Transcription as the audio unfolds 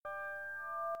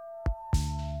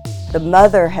The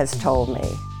mother has told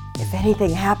me, if anything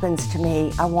happens to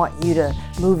me, I want you to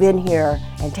move in here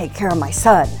and take care of my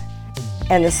son.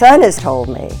 And the son has told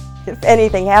me, if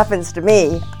anything happens to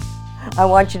me, I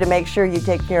want you to make sure you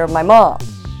take care of my mom.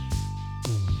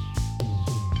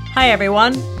 Hi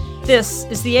everyone, this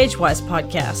is the Age-Wise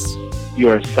podcast.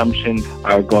 Your assumptions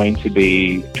are going to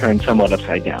be turned somewhat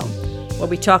upside down. Where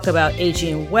we talk about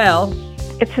aging well.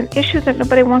 It's an issue that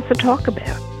nobody wants to talk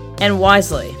about. And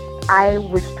wisely. I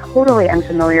was totally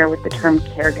unfamiliar with the term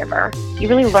caregiver. You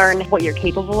really learn what you're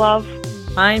capable of.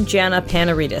 I'm Jana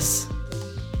Panaridis.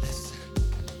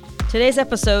 Today's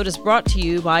episode is brought to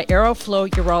you by Aeroflow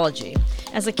Urology.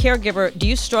 As a caregiver, do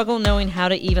you struggle knowing how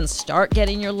to even start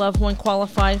getting your loved one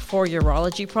qualified for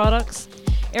urology products?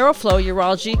 Aeroflow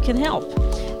Urology can help.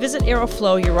 Visit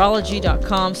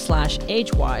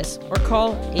aeroflowurology.com/agewise or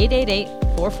call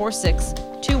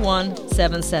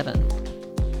 888-446-2177.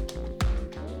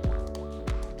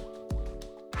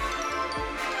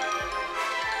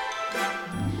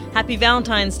 Happy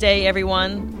Valentine's Day,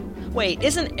 everyone. Wait,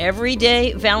 isn't every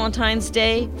day Valentine's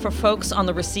Day for folks on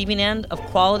the receiving end of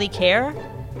quality care?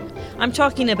 I'm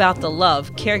talking about the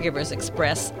love caregivers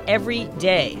express every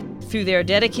day through their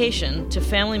dedication to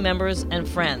family members and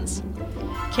friends.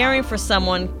 Caring for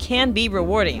someone can be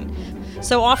rewarding,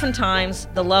 so oftentimes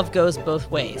the love goes both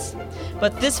ways.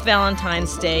 But this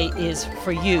Valentine's Day is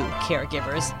for you,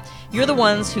 caregivers. You're the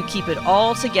ones who keep it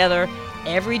all together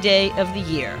every day of the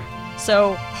year.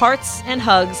 So, hearts and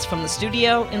hugs from the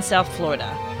studio in South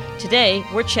Florida. Today,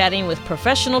 we're chatting with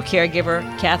professional caregiver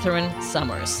Katherine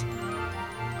Summers.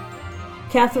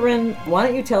 Katherine, why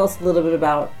don't you tell us a little bit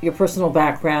about your personal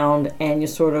background and your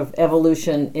sort of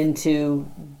evolution into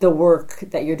the work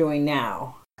that you're doing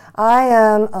now? I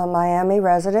am a Miami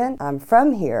resident. I'm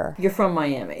from here. You're from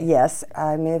Miami? Yes,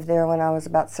 I moved there when I was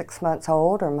about 6 months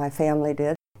old, or my family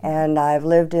did. And I've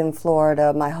lived in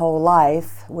Florida my whole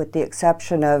life, with the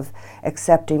exception of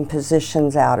accepting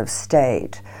positions out of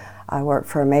state. I worked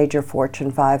for a major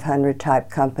Fortune 500 type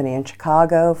company in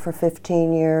Chicago for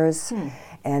 15 years,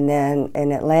 and then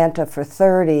in Atlanta for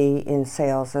 30 in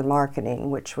sales and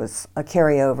marketing, which was a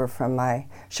carryover from my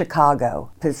Chicago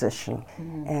position.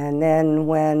 And then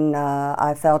when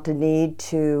I felt a need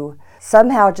to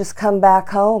somehow just come back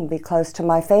home, be close to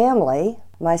my family,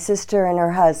 my sister and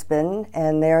her husband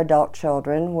and their adult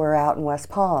children were out in West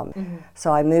Palm.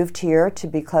 So I moved here to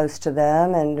be close to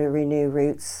them and to renew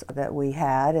roots that we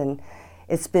had. And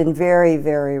it's been very,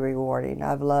 very rewarding.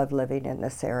 I've loved living in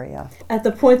this area. At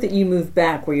the point that you moved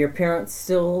back, were your parents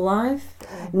still alive?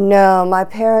 No, my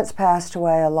parents passed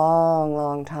away a long,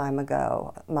 long time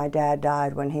ago. My dad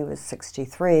died when he was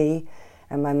 63.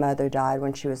 And my mother died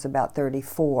when she was about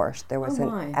 34. There was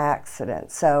an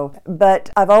accident. But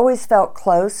I've always felt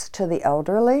close to the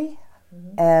elderly,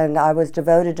 and I was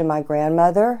devoted to my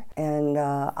grandmother, and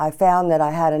I found that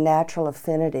I had a natural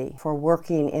affinity for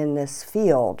working in this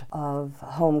field of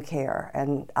home care.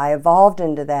 And I evolved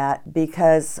into that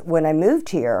because when I moved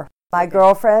here, my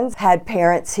girlfriends had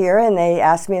parents here, and they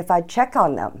asked me if I'd check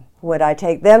on them. Would I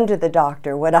take them to the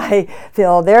doctor? Would I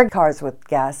fill their cars with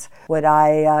gas? Would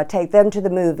I take them to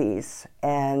the movies?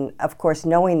 And of course,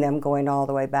 knowing them going all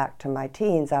the way back to my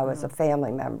teens, I was a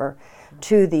family member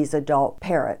to these adult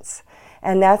parents.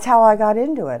 And that's how I got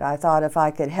into it. I thought if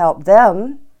I could help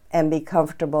them and be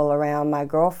comfortable around my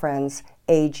girlfriend's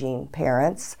aging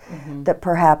parents, that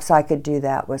perhaps I could do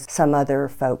that with some other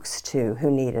folks too who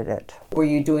needed it. Were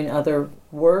you doing other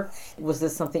work? Was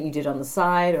this something you did on the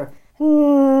side, or?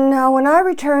 No, when I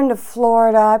returned to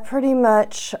Florida, I pretty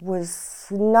much was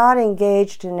not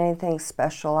engaged in anything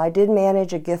special. I did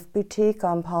manage a gift boutique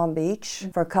on Palm Beach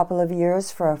for a couple of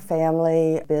years for a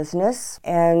family business,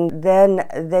 and then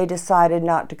they decided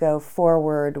not to go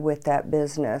forward with that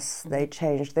business. They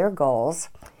changed their goals.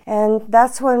 And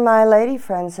that's when my lady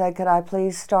friend said, could I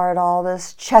please start all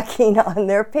this checking on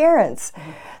their parents?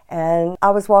 And I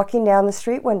was walking down the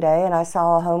street one day and I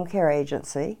saw a home care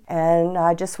agency, and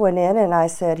I just went in and I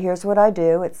said, here's what I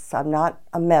do. I'm not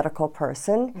a medical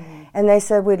person. And they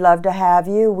said, we'd love to have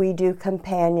you. We do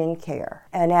companion care.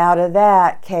 And out of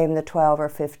that came the 12 or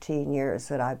 15 years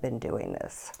that I've been doing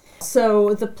this.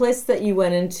 So the place that you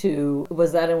went into,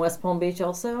 was that in West Palm Beach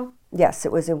also? Yes,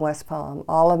 it was in West Palm.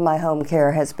 All of my home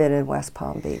care has been in West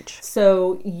Palm Beach.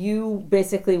 So you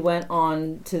basically went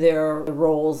on to their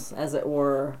roles, as it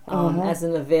were, as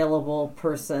an available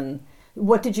person.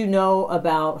 What did you know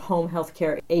about home health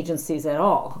care agencies at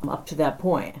all up to that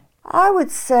point? I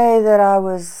would say that I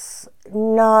was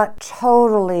not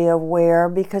totally aware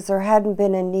because there hadn't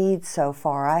been a need so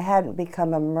far. I hadn't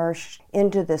become immersed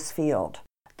into this field.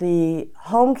 The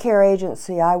home care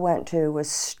agency I went to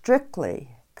was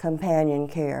strictly companion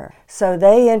care. So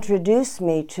they introduced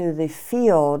me to the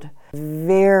field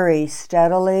very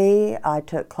steadily. I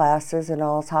took classes in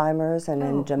Alzheimer's and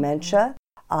in dementia.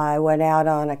 I went out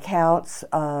on accounts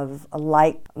of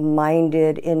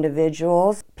like-minded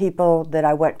individuals. People that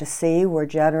I went to see were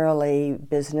generally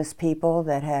business people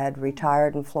that had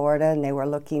retired in Florida, and they were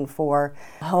looking for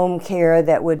home care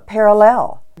that would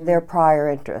parallel their prior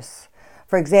interests.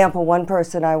 For example, one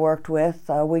person I worked with,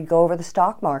 we'd go over the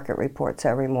stock market reports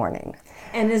every morning.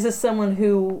 And is this someone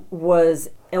who was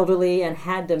elderly and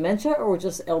had dementia, or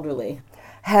just elderly?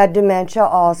 Had dementia,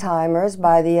 Alzheimer's.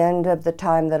 By the end of the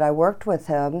time that I worked with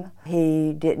him,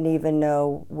 he didn't even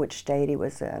know which state he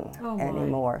was in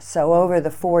anymore. So over the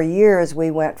 4 years,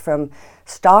 we went from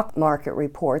stock market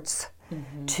reports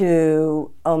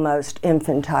to almost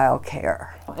infantile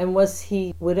care. And was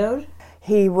he widowed?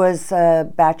 He was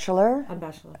a bachelor. A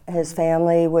bachelor. His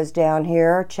family was down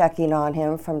here checking on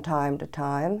him from time to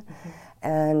time.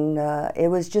 And it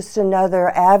was just another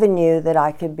avenue that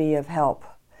I could be of help.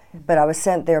 But I was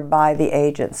sent there by the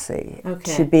agency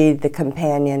to be the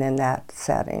companion in that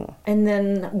setting. And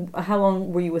then how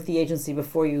long were you with the agency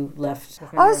before you left?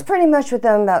 I was pretty much with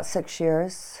them about 6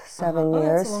 years, 7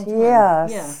 years. That's a long time.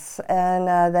 Yes. Yeah.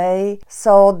 And they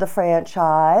sold the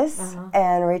franchise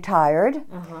and retired.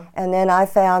 And then I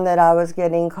found that I was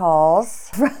getting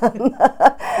calls from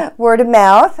word of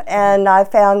mouth, and I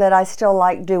found that I still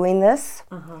liked doing this.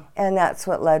 And that's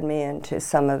what led me into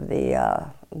some of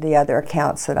the other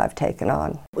accounts that I've taken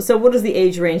on. So what is the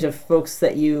age range of folks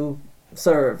that you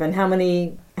serve, and how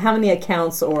many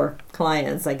accounts or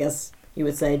clients, I guess you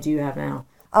would say, do you have now?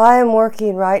 I am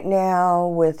working right now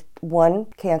with one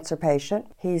cancer patient.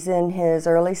 He's in his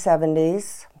early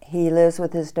 70s. He lives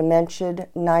with his dementia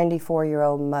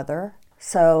 94-year-old mother.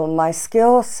 So my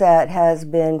skill set has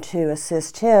been to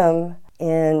assist him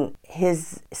in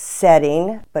his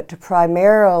setting, but to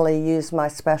primarily use my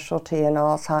specialty in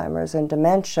Alzheimer's and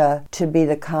dementia to be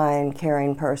the kind,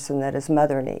 caring person that his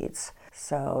mother needs.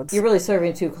 So you're really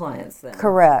serving two clients then?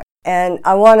 Correct. And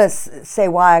I want to say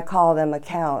why I call them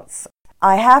accounts.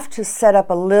 I have to set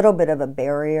up a little bit of a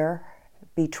barrier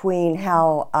between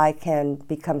how I can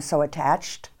become so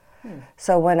attached.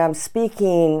 So when I'm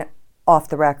speaking off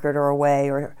the record or away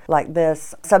or like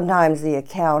this, sometimes the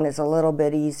account is a little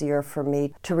bit easier for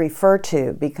me to refer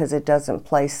to because it doesn't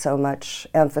place so much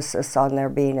emphasis on their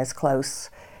being as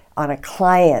close on a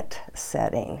client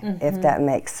setting, if that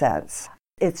makes sense.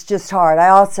 It's just hard. I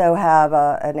also have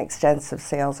an extensive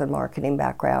sales and marketing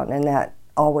background, and that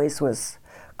always was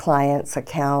clients,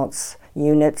 accounts,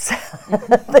 units,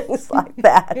 things like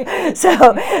that.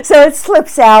 So it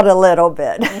slips out a little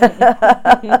bit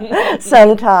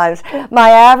sometimes. My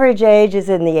average age is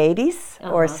in the 80s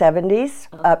or 70s,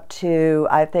 up to,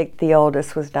 I think the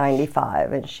oldest was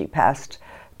 95, and she passed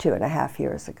 2.5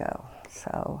 years ago.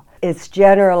 So it's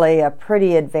generally a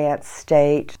pretty advanced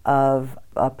state of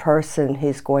a person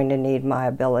who's going to need my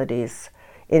abilities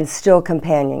in still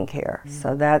companion care.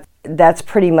 So that's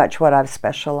pretty much what I've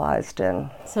specialized in.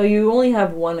 So you only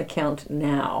have one account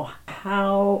now.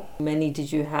 How many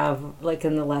did you have, like,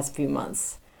 in the last few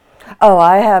months? Oh,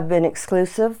 I have been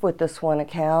exclusive with this one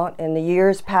account. In the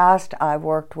years past, I've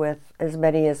worked with as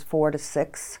many as 4 to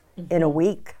 6 in a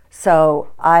week.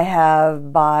 So I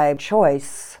have, by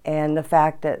choice, and the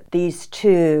fact that these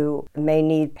two may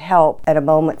need help at a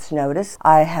moment's notice,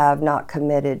 I have not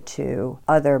committed to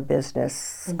other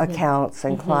business accounts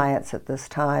and clients at this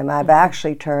time. I've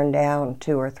actually turned down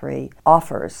 2 or 3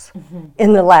 offers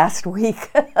in the last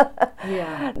week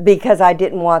because I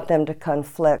didn't want them to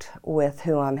conflict with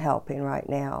who I'm helping right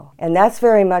now. And that's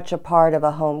very much a part of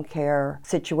a home care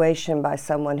situation by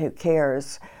someone who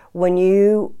cares. When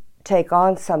you take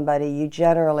on somebody, you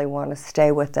generally want to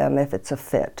stay with them if it's a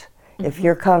fit. If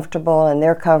you're comfortable and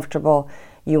they're comfortable,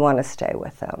 you want to stay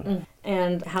with them.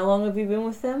 And how long have you been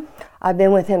with them? I've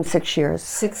been with him 6 years.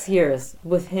 6 years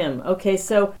with him. Okay,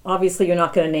 so obviously you're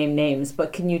not going to name names,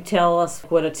 but can you tell us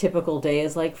what a typical day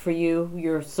is like for you?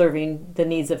 You're serving the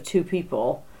needs of 2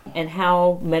 people. And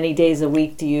how many days a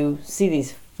week do you see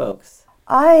these folks?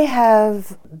 I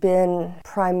have been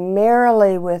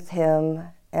primarily with him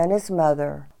and his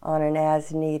mother on an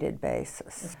as-needed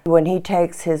basis. When he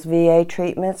takes his VA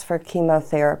treatments for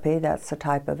chemotherapy, that's the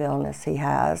type of illness he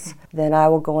has, then I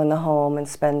will go in the home and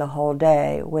spend the whole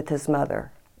day with his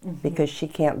mother because she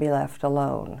can't be left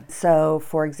alone. So,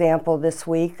 for example, this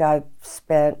week I've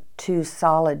spent 2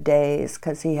 solid days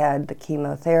because he had the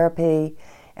chemotherapy,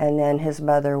 and then his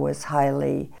mother was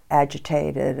highly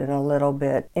agitated and a little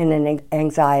bit in an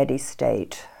anxiety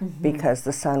state because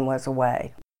the son was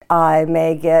away. I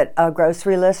may get a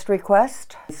grocery list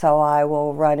request, so I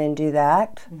will run and do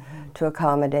that to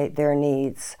accommodate their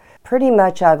needs. Pretty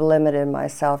much I've limited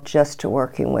myself just to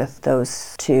working with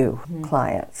those two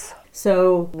clients.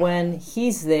 So when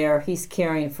he's there, he's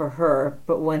caring for her,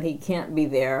 but when he can't be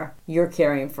there, you're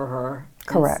caring for her.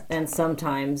 Correct. And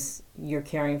sometimes you're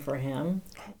caring for him.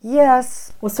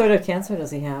 Yes. What sort of cancer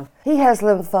does he have? He has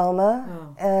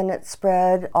lymphoma, and it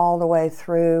spread all the way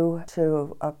through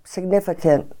to a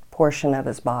significant portion of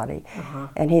his body.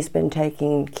 And he's been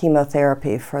taking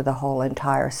chemotherapy for the whole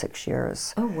entire 6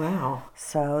 years. Oh, wow.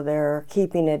 So they're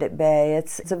keeping it at bay.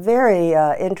 It's a very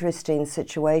interesting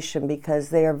situation because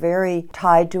they are very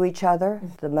tied to each other.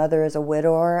 The mother is a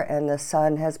widower, and the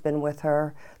son has been with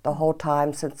her the whole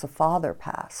time since the father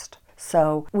passed.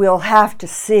 So we'll have to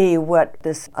see what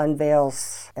this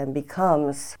unveils and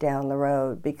becomes down the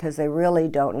road because they really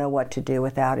don't know what to do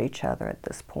without each other at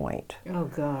this point. Oh,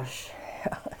 gosh.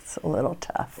 It's a little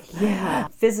tough. Yeah.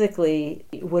 Physically,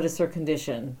 what is her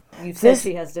condition? You said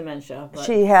she has dementia. But...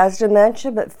 She has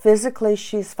dementia, but physically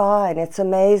she's fine. It's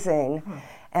amazing.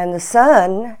 And the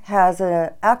son has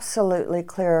an absolutely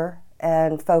clear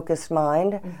and focused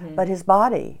mind, but his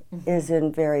body is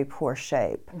in very poor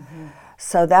shape.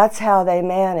 So that's how they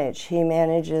manage. He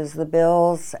manages the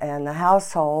bills and the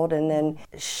household, and then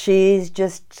she's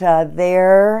just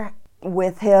there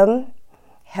with him,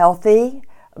 healthy,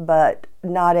 but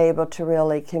not able to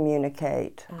really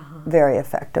communicate very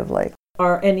effectively.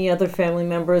 Are any other family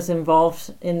members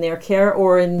involved in their care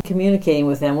or in communicating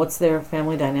with them? What's their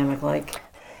family dynamic like?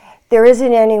 There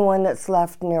isn't anyone that's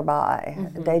left nearby.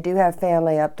 They do have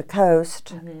family up the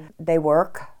coast. They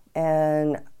work,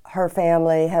 and her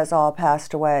family has all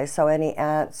passed away, so any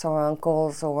aunts or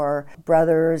uncles or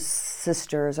brothers,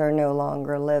 sisters are no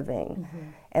longer living.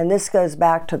 And this goes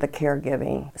back to the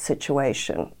caregiving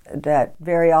situation, that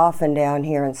very often down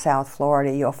here in South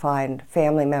Florida you'll find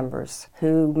family members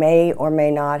who may or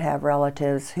may not have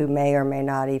relatives who may or may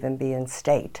not even be in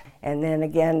state. And then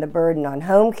again, the burden on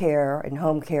home care and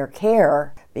home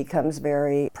care becomes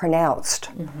very pronounced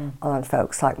on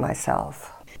folks like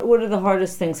myself. What are the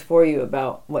hardest things for you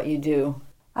about what you do?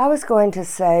 I was going to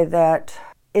say that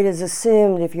it is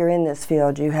assumed if you're in this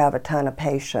field you have a ton of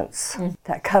patience.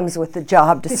 That comes with the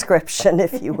job description,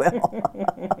 if you will.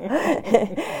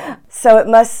 So it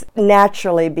must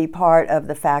naturally be part of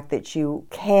the fact that you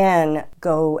can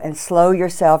go and slow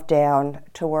yourself down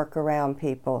to work around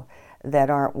people that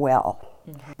aren't well.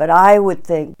 But I would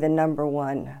think the number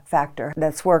one factor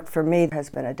that's worked for me has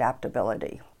been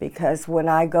adaptability. Because when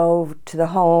I go to the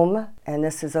home, and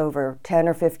this is over 10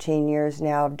 or 15 years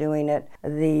now of doing it,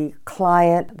 the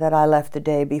client that I left the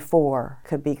day before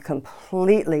could be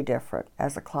completely different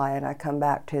as a client I come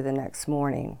back to the next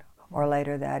morning or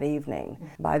later that evening.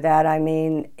 By that I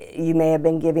mean you may have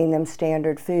been giving them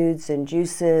standard foods and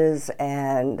juices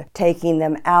and taking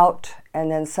them out,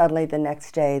 and then suddenly the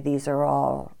next day these are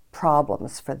all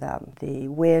problems for them. The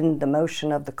wind, the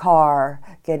motion of the car,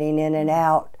 getting in and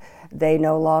out, they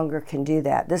no longer can do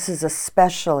that. This is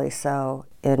especially so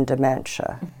in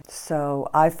dementia. So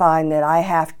I find that I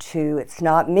have to, it's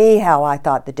not me how I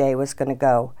thought the day was going to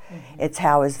go. It's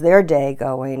how is their day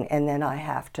going, and then I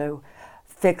have to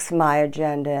fix my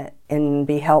agenda and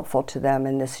be helpful to them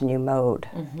in this new mode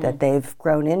that they've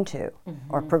grown into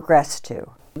or progressed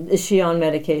to. Is she on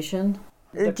medication?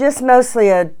 Just mostly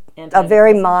a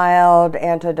very mild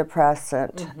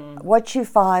antidepressant. What you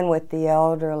find with the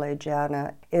elderly,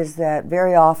 Janet, is that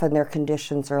very often their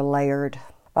conditions are layered.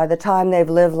 By the time they've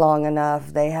lived long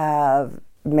enough, they have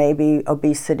maybe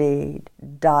obesity,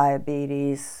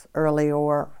 diabetes, early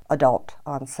or adult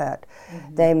onset.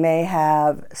 They may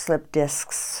have slip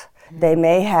discs. They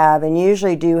may have, and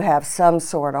usually do have, some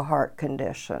sort of heart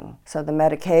condition. So the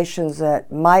medications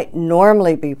that might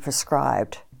normally be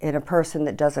prescribed in a person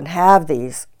that doesn't have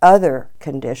these other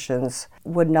conditions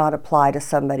would not apply to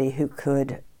somebody who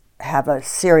could have a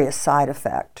serious side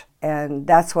effect. And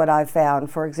that's what I've found.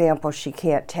 For example, she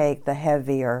can't take the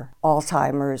heavier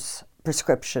Alzheimer's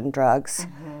prescription drugs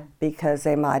because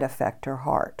they might affect her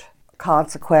heart.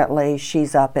 Consequently,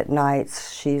 she's up at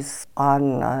nights, she's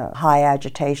on a high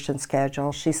agitation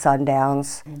schedule, she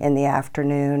sundowns in the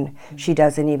afternoon. She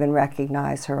doesn't even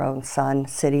recognize her own son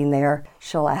sitting there.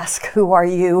 She'll ask, "Who are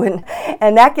you?"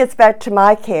 And that gets back to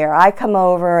my care. I come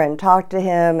over and talk to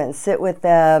him and sit with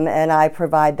them, and I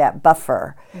provide that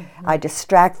buffer. I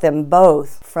distract them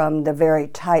both from the very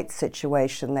tight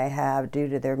situation they have due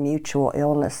to their mutual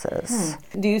illnesses.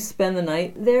 Do you spend the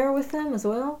night there with them as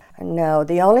well? No,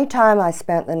 the only time I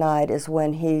spent the night is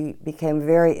when he became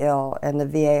very ill and the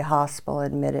VA hospital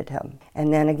admitted him.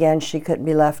 And then again, she couldn't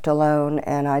be left alone,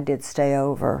 and I did stay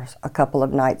over a couple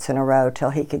of nights in a row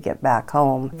till he could get back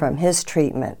home from his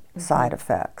treatment side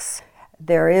effects.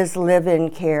 There is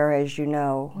live-in care, as you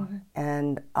know,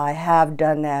 and I have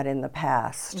done that in the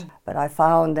past, but I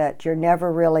found that you're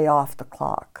never really off the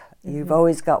clock. You've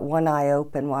always got one eye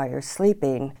open while you're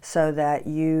sleeping so that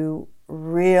you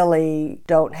really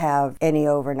don't have any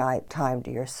overnight time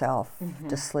to yourself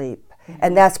to sleep.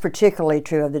 And that's particularly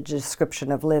true of the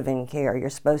description of live-in care. You're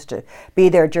supposed to be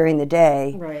there during the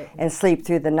day and sleep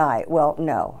through the night. Well,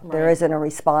 no, there isn't a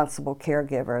responsible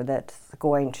caregiver that's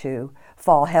going to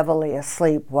fall heavily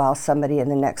asleep while somebody in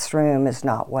the next room is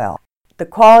not well. The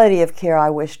quality of care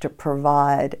I wish to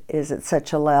provide is at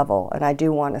such a level, and I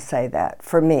do want to say that,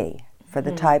 for me, for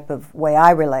the type of way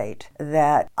I relate,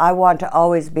 that I want to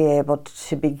always be able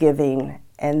to be giving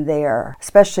and there,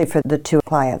 especially for the 2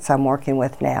 clients I'm working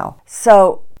with now.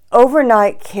 So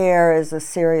overnight care is a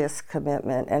serious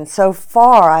commitment, and so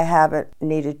far I haven't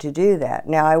needed to do that.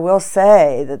 Now I will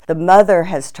say that the mother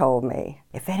has told me,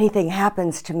 if anything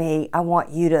happens to me, I want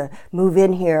you to move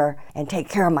in here and take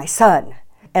care of my son.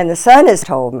 And the son has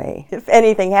told me, if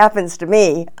anything happens to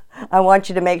me, I want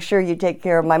you to make sure you take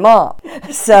care of my mom.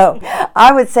 So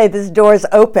I would say this door's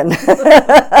open.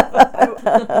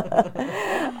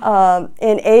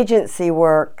 In agency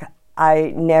work,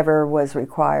 I never was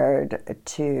required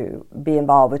to be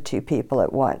involved with 2 people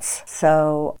at once.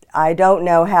 So I don't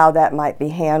know how that might be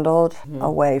handled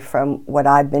away from what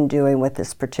I've been doing with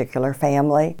this particular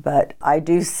family, but I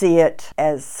do see it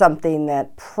as something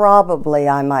that probably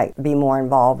I might be more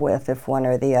involved with if one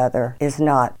or the other is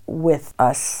not with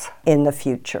us in the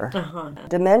future.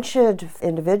 Dementia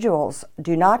individuals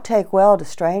do not take well to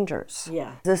strangers.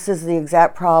 This is the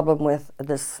exact problem with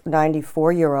this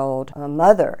 94-year-old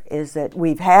mother, is that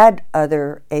we've had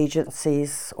other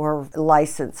agencies or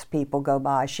licensed people go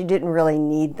by. She didn't really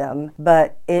need them,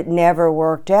 but it never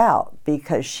worked out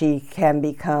because she can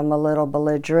become a little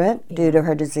belligerent due to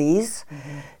her disease.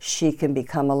 She can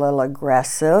become a little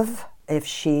aggressive if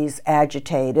she's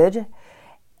agitated,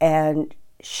 and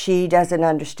she doesn't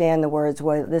understand the words,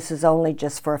 well, this is only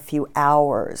just for a few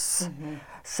hours.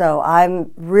 So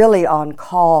I'm really on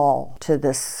call to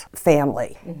this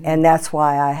family, and that's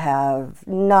why I have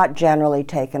not generally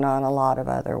taken on a lot of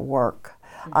other work.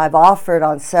 I've offered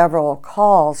on several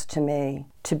calls to me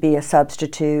to be a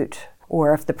substitute,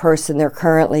 or if the person they're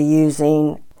currently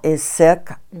using is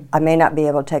sick, I may not be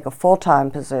able to take a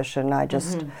full-time position.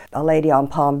 A lady on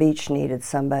Palm Beach needed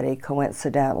somebody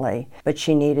coincidentally, but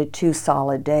she needed 2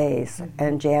 solid days.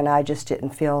 And Jan, I just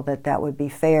didn't feel that that would be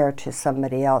fair to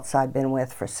somebody else I'd been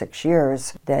with for 6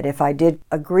 years, that if I did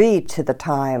agree to the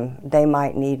time, they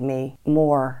might need me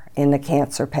more in the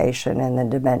cancer patient and the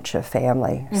dementia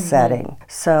family setting.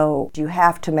 So you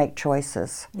have to make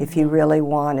choices if you really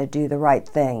want to do the right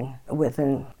thing with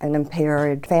an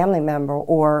impaired family member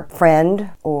or friend,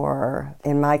 or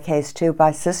in my case too,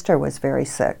 my sister was very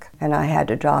sick and I had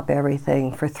to drop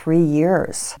everything for 3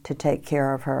 years to take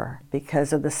care of her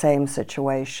because of the same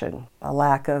situation. A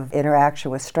lack of interaction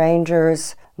with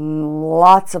strangers,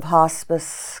 lots of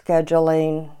hospice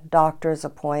scheduling, doctor's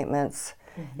appointments.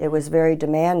 It was very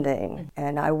demanding,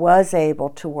 and I was able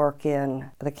to work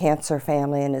in the cancer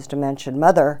family and his dementia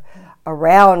mother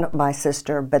around my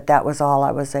sister, but that was all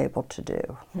I was able to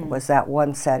do, was that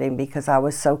one setting, because I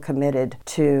was so committed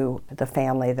to the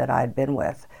family that I'd been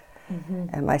with.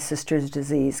 And my sister's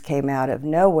disease came out of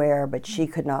nowhere, but she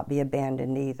could not be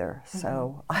abandoned either.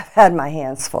 So I've had my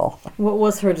hands full. What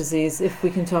was her disease, if we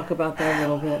can talk about that a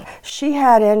little bit? She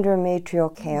had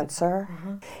endometrial cancer.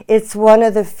 It's one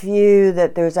of the few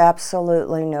that there's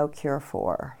absolutely no cure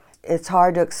for. It's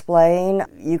hard to explain.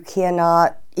 You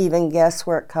cannot even guess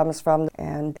where it comes from.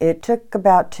 And it took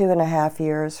about 2.5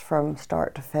 years from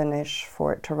start to finish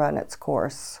for it to run its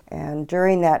course. And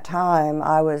during that time,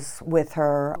 I was with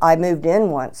her. I moved in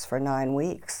once for 9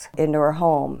 weeks into her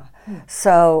home.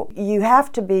 So you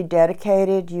have to be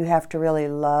dedicated. You have to really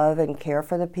love and care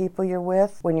for the people you're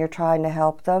with when you're trying to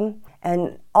help them.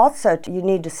 And also, you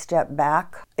need to step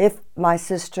back. If my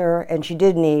sister, and she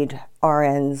did need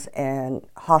RNs and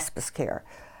hospice care,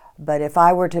 but if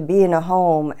I were to be in a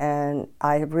home and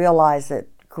I realized that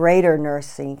greater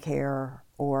nursing care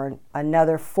or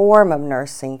another form of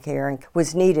nursing care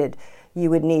was needed,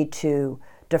 you would need to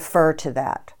defer to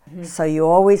that. So you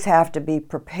always have to be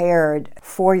prepared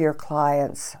for your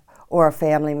clients or a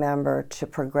family member to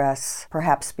progress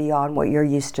perhaps beyond what you're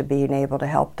used to being able to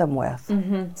help them with.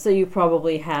 So you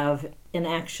probably have an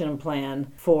action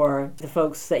plan for the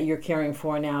folks that you're caring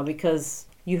for now, because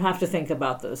you have to think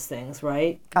about those things,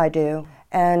 right? I do.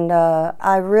 And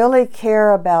I really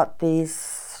care about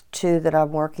these two that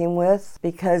I'm working with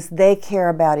because they care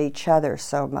about each other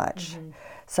so much. Mm-hmm.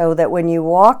 So that when you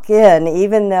walk in,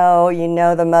 even though you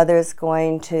know the mother's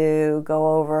going to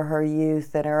go over her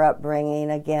youth and her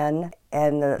upbringing again,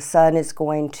 and the son is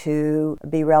going to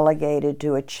be relegated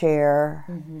to a chair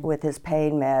with his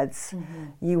pain meds,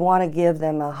 you want to give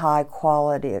them a high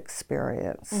quality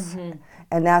experience.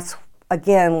 And that's,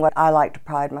 again, what I like to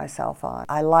pride myself on.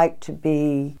 I like to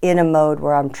be in a mode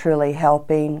where I'm truly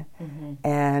helping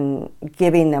and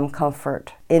giving them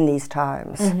comfort in these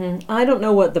times. I don't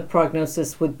know what the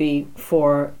prognosis would be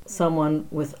for someone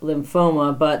with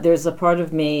lymphoma, but there's a part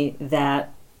of me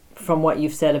that, from what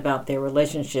you've said about their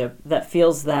relationship, that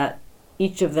feels that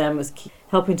each of them is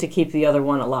helping to keep the other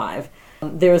one alive.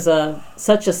 There's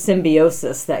such a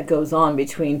symbiosis that goes on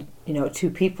between, two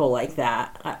people like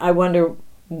that. I wonder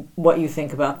what you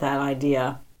think about that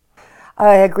idea.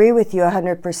 I agree with you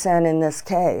 100% in this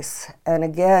case. And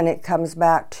again, it comes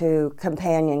back to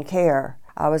companion care.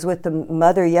 I was with the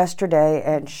mother yesterday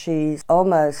and she's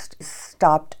almost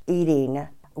stopped eating,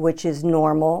 which is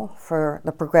normal for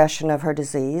the progression of her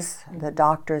disease. The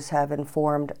doctors have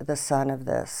informed the son of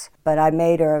this. But I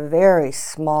made her a very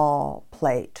small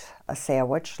plate, a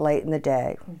sandwich, late in the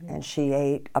day, and she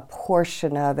ate a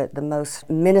portion of it, the most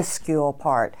minuscule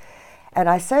part. And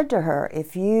I said to her,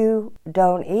 if you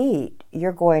don't eat,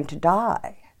 you're going to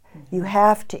die. You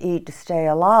have to eat to stay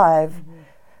alive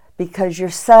because your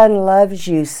son loves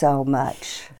you so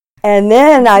much. And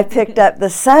then I picked up the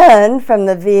son from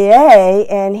the VA,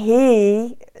 and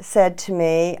he said to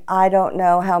me, I don't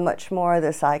know how much more of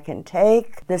this I can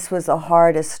take. This was the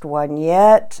hardest one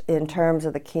yet in terms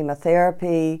of the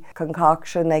chemotherapy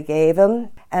concoction they gave him.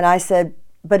 And I said,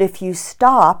 but if you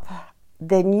stop,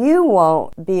 then you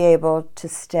won't be able to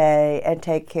stay and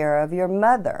take care of your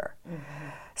mother.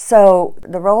 So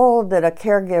the role that a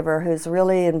caregiver who's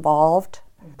really involved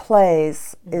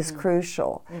plays is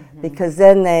crucial because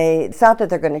then it's not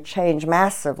that they're going to change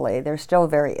massively, they're still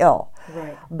very ill.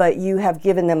 Right. But you have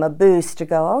given them a boost to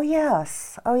go, oh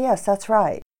yes, that's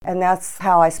right. And that's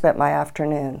how I spent my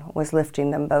afternoon, was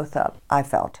lifting them both up, I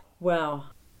felt. Wow.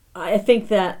 I think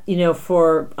that,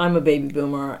 I'm a baby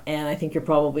boomer, and I think you're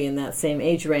probably in that same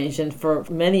age range. And for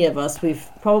many of us, we've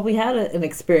probably had an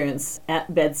experience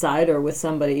at bedside or with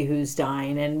somebody who's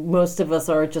dying. And most of us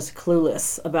are just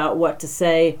clueless about what to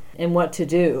say and what to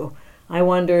do. I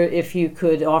wonder if you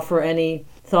could offer any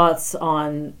thoughts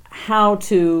on how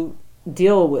to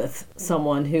deal with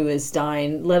someone who is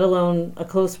dying, let alone a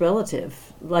close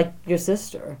relative like your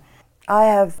sister. I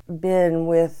have been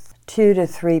with 2 to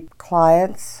 3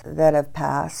 clients that have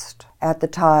passed at the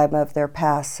time of their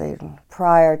passing,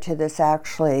 prior to this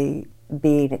actually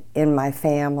being in my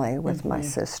family with my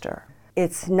sister.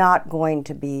 It's not going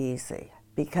to be easy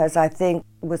because I think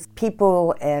with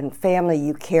people and family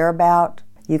you care about,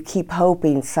 you keep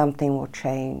hoping something will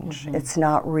change. It's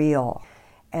not real.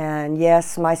 And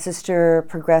yes, my sister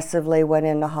progressively went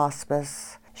into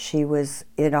hospice. She was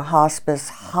in a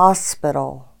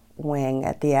hospital wing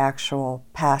at the actual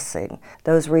passing.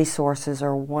 Those resources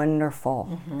are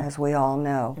wonderful, as we all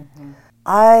know.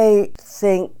 I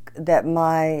think that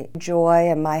my joy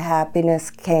and my happiness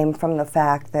came from the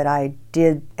fact that I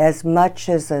did as much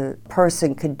as a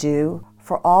person could do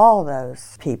for all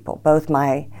those people, both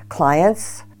my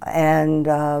clients and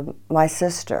my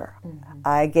sister.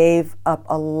 I gave up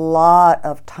a lot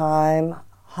of time,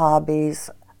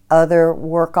 hobbies, other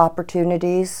work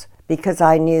opportunities, because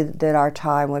I knew that our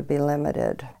time would be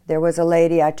limited. There was a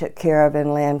lady I took care of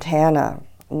in Lantana,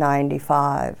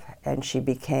 95, and she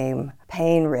became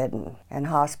pain-ridden, and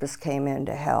hospice came in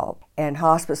to help. And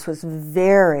hospice was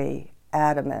very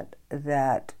adamant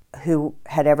that who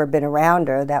had ever been around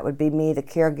her, that would be me, the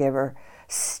caregiver,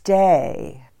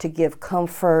 stay to give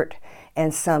comfort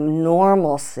and some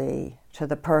normalcy to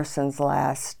the person's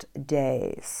last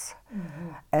days.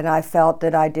 And I felt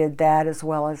that I did that as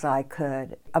well as I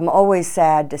could. I'm always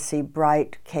sad to see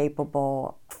bright,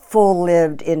 capable,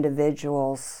 full-lived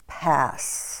individuals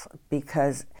pass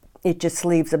because it just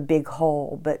leaves a big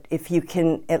hole. But if you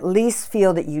can at least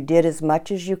feel that you did as much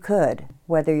as you could,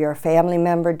 whether you're a family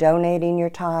member donating your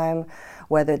time,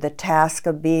 whether the task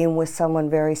of being with someone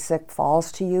very sick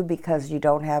falls to you because you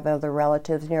don't have other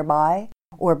relatives nearby,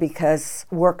 or because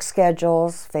work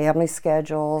schedules, family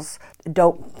schedules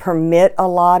don't permit a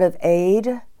lot of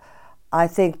aid, I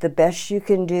think the best you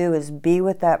can do is be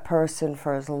with that person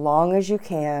for as long as you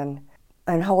can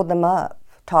and hold them up.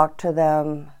 Talk to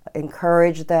them,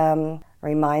 encourage them,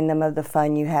 remind them of the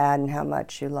fun you had and how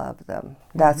much you love them.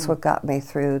 That's what got me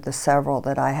through the several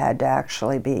that I had to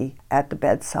actually be at the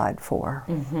bedside for.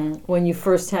 When you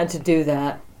first had to do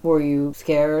that, were you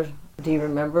scared? Do you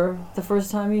remember the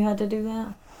first time you had to do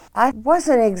that? I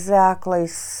wasn't exactly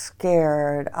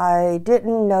scared. I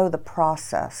didn't know the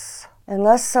process.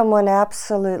 Unless someone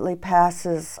absolutely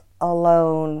passes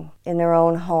alone in their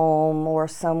own home or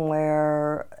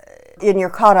somewhere, and you're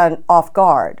caught off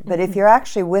guard. But if you're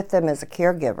actually with them as a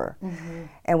caregiver,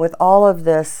 and with all of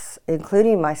this,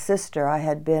 including my sister, I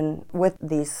had been with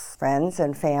these friends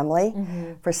and family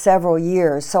for several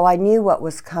years, so I knew what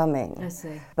was coming. I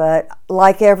see. But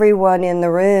like everyone in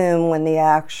the room, when the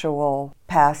actual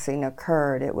passing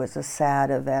occurred, it was a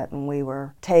sad event, and we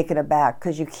were taken aback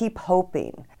because you keep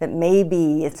hoping that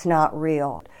maybe it's not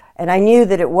real. And I knew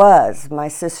that it was. My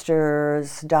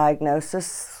sister's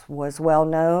diagnosis was well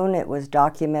known. It was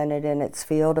documented in its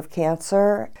field of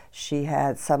cancer. She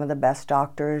had some of the best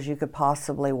doctors you could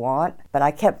possibly want. But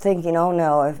I kept thinking, oh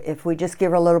no, if we just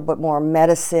give her a little bit more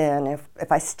medicine,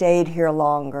 if I stayed here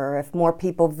longer, if more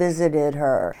people visited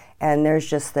her. And there's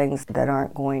just things that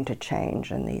aren't going to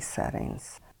change in these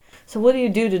settings. So what do you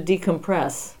do to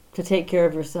decompress, to take care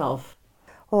of yourself?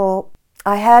 Well,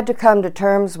 I had to come to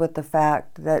terms with the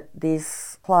fact that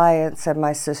these clients and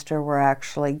my sister were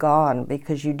actually gone,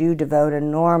 because you do devote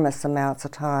enormous amounts of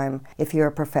time if you're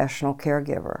a professional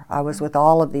caregiver. I was with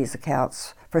all of these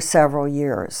accounts for several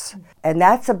years. And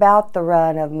that's about the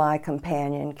run of my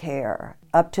companion care.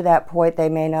 Up to that point, they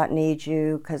may not need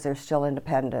you because they're still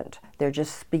independent. They're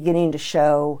just beginning to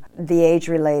show the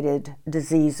age-related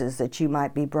diseases that you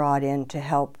might be brought in to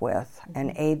help with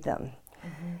and aid them.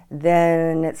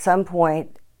 Then at some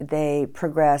point they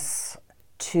progress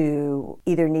to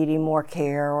either needing more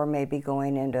care or maybe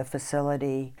going into a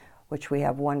facility, which we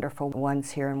have wonderful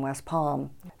ones here in West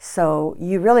Palm. So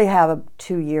you really have a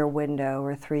 2-year window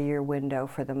or 3-year window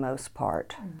for the most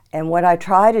part. And what I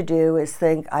try to do is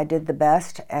think I did the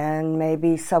best, and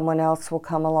maybe someone else will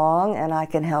come along and I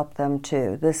can help them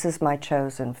too. This is my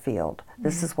chosen field.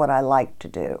 This is what I like to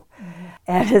do.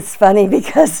 And it's funny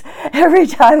because every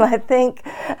time I think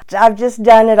I've just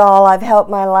done it all, I've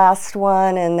helped my last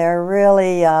one and they're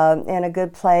really in a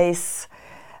good place,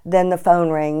 then the phone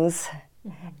rings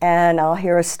and I'll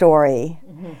hear a story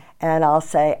and I'll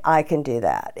say, I can do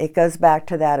that. It goes back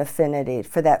to that affinity,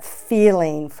 for that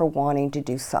feeling for wanting to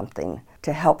do something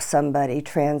to help somebody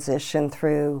transition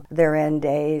through their end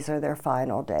days or their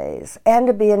final days, and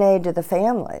to be an aid to the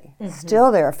family.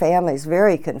 Still, there are families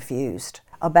very confused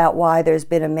about why there's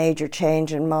been a major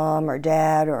change in mom or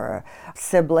dad or a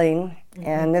sibling.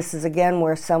 And this is again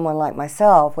where someone like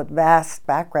myself with vast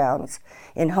backgrounds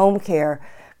in home care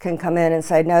can come in and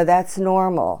say, no, that's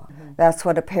normal. That's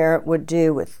what a parent would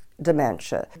do with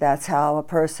dementia. That's how a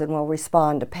person will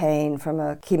respond to pain from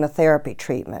a chemotherapy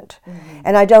treatment.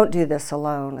 And I don't do this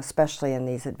alone, especially in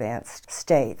these advanced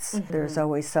states. There's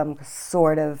always some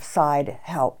sort of side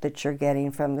help that you're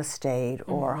getting from the state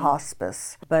or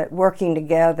hospice. But working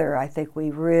together, I think we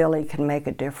really can make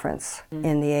a difference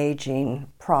in the aging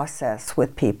process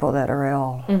with people that are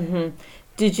ill.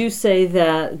 Did you say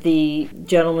that the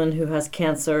gentleman who has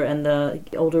cancer and the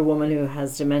older woman who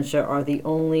has dementia are the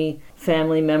only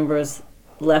family members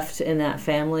left in that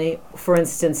family? For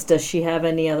instance, does she have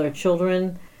any other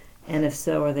children? And if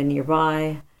so, are they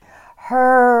nearby?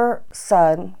 Her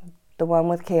son, the one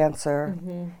with cancer,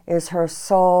 is her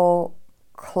sole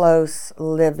close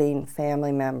living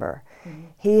family member.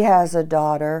 He has a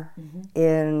daughter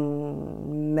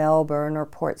in Melbourne or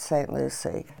Port St.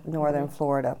 Lucie, northern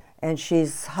Florida, and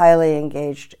she's highly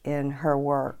engaged in her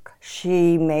work.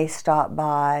 She may stop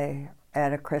by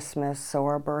at a Christmas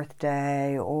or a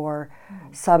birthday or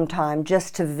sometime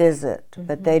just to visit,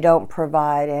 but they don't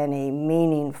provide any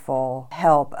meaningful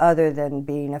help other than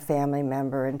being a family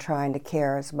member and trying to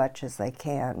care as much as they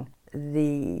can.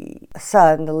 The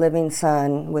son, the living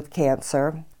son with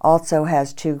cancer, also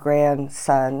has 2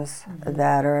 grandsons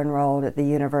that are enrolled at the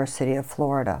University of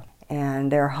Florida. And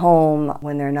their home,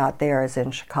 when they're not there, is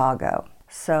in Chicago.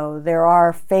 So there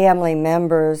are family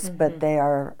members, but they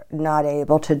are not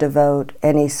able to devote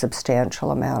any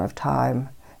substantial amount of time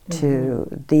to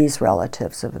these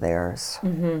relatives of theirs.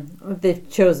 They've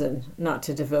chosen not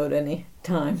to devote any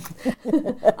time.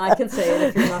 I can say it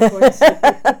if you're not going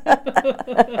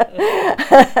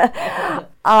to.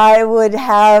 I would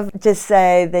have to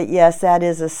say that yes, that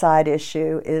is a side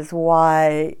issue, is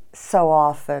why so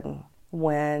often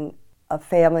when a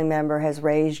family member has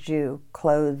raised you,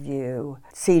 clothed you,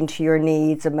 seen to your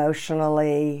needs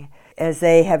emotionally, as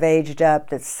they have aged up,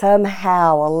 that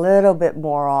somehow a little bit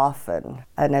more often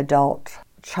an adult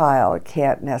child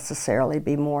can't necessarily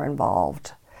be more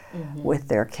involved with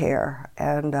their care.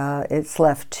 And it's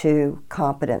left to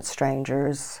competent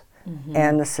strangers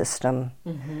and the system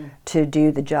to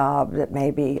do the job that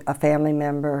maybe a family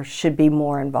member should be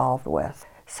more involved with.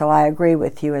 So I agree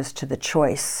with you as to the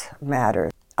choice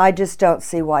matter. I just don't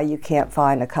see why you can't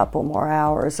find a couple more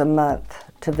hours a month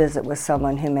to visit with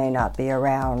someone who may not be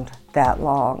around that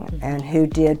long and who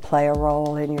did play a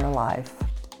role in your life.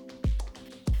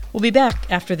 We'll be back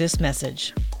after this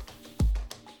message.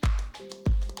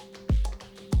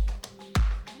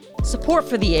 Support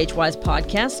for the AgeWise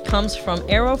podcast comes from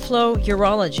Aeroflow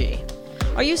Urology.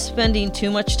 Are you spending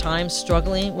too much time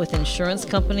struggling with insurance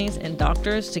companies and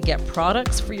doctors to get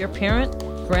products for your parent,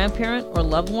 grandparent, or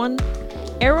loved one?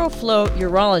 Aeroflow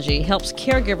Urology helps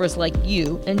caregivers like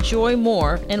you enjoy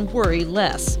more and worry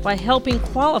less by helping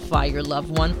qualify your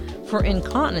loved one for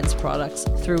incontinence products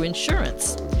through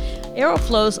insurance.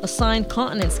 Aeroflow's assigned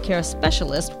continence care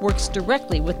specialist works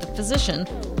directly with the physician,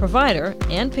 provider,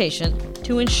 and patient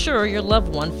to ensure your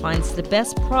loved one finds the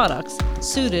best products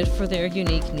suited for their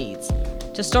unique needs.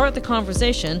 To start the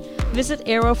conversation, visit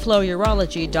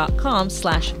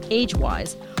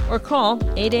aeroflowurology.com/agewise or call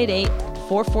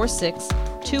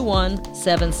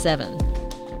 888-446-2177.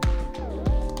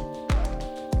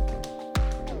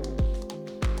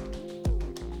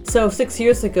 So 6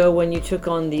 years ago when you took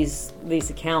on these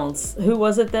accounts, who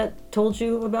was it that told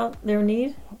you about their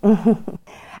need?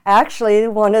 Actually,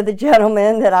 one of the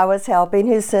gentlemen that I was helping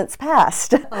who's since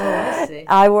passed. Oh, I see.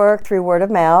 I worked through word of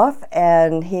mouth,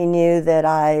 and he knew that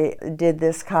I did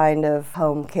this kind of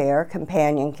home care,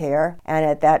 companion care, and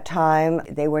at that time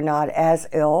they were not as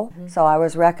ill. So I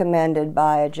was recommended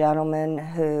by a gentleman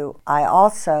who I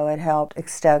also had helped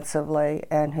extensively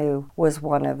and who was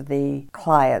one of the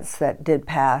clients that did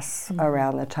pass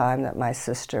around the time that my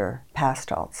sister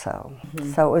passed also.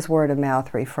 So it was word of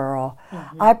mouth referral.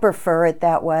 I prefer it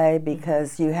that way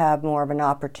because you have more of an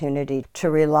opportunity to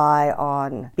rely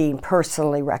on being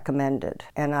personally recommended,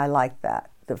 and I like that.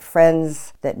 The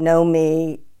friends that know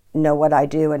me know what I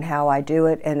do and how I do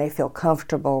it, and they feel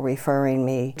comfortable referring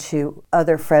me to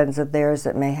other friends of theirs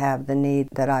that may have the need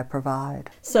that I provide.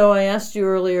 So I asked you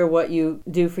earlier what you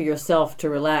do for yourself to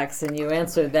relax, and you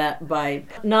answered that by,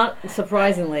 not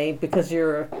surprisingly, because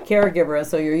you're a caregiver,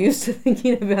 so you're used to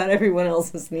thinking about everyone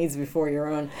else's needs before your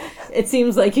own. It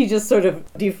seems like you just sort of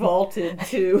defaulted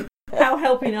to how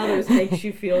helping others makes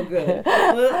you feel good.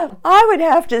 I would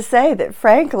have to say that,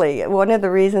 frankly, one of the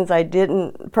reasons I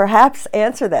didn't perhaps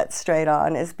answer that straight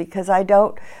on is because I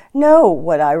don't know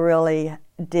what I really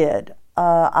did.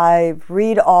 I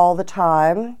read all the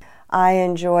time. I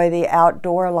enjoy the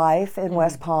outdoor life in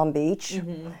West Palm Beach.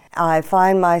 I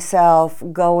find myself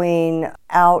going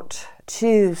out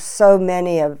to so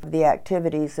many of the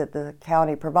activities that the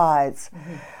county provides.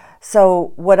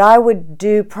 So what I would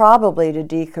do probably to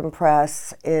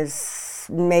decompress is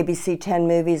maybe see 10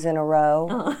 movies in a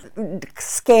row,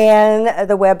 scan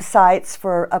the websites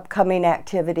for upcoming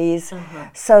activities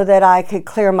so that I could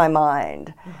clear my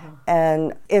mind.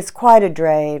 And it's quite a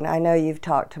drain. I know you've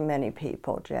talked to many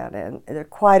people, Jen, and they're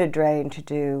quite a drain to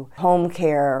do home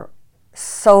care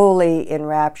solely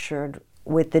enraptured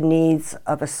with the needs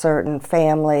of a certain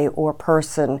family or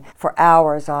person for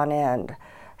hours on end.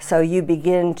 So you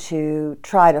begin to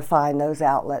try to find those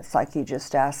outlets like you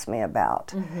just asked me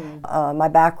about. My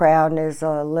background is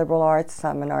liberal arts.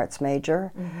 I'm an arts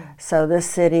major. So this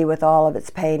city with all of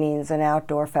its paintings and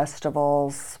outdoor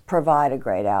festivals provide a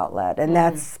great outlet. And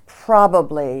that's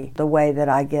probably the way that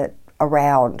I get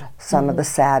around some of the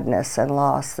sadness and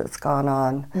loss that's gone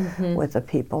on with the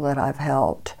people that I've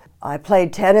helped. I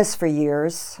played tennis for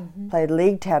years, played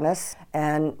league tennis,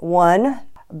 and won.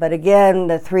 But again,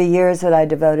 the 3 years that I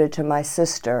devoted to my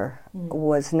sister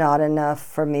was not enough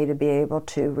for me to be able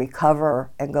to recover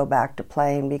and go back to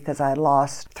playing because I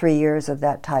lost 3 years of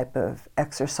that type of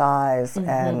exercise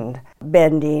and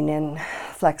bending and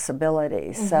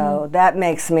flexibility. So that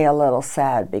makes me a little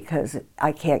sad because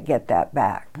I can't get that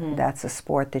back. That's a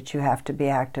sport that you have to be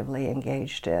actively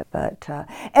engaged in. But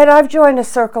and I've joined a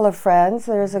circle of friends.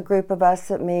 There's a group of us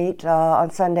that meet on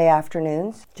Sunday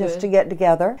afternoons just to get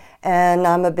together. And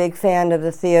I'm a big fan of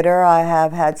the theater. I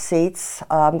have had seats.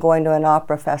 I'm going to an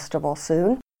opera festival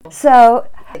soon. So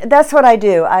that's what I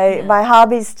do. My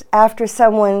hobbies after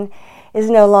someone is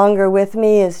no longer with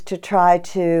me is to try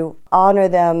to honor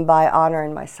them by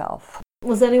honoring myself.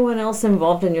 Was anyone else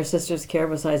involved in your sister's care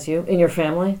besides you, in your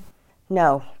family?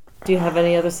 No. Do you have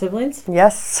any other siblings?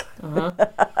 Yes.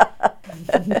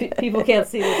 People can't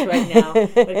see this right now,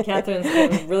 but Katherine's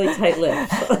got really tight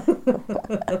lips.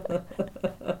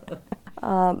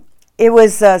 It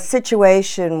was a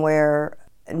situation where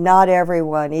not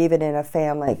everyone, even in a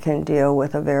family, can deal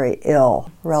with a very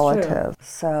ill relative.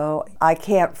 So I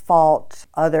can't fault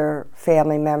other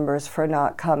family members for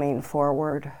not coming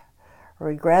forward.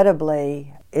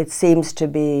 Regrettably, it seems to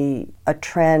be a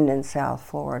trend in South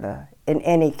Florida, in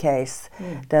any case,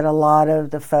 that a lot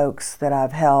of the folks that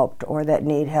I've helped or that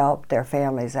need help, their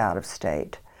families out of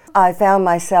state. I found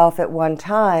myself at one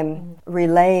time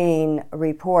relaying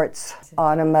reports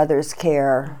on a mother's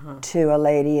care to a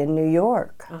lady in New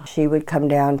York. She would come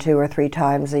down 2 or 3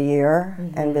 times a year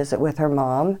and visit with her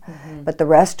mom, but the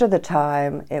rest of the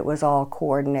time it was all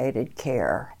coordinated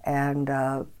care. And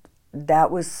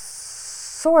that was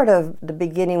sort of the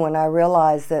beginning when I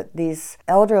realized that these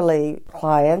elderly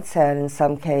clients, and in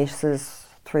some cases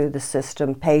through the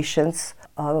system patients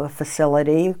of a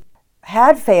facility,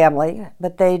 had family,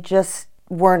 but they just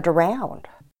weren't around.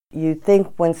 You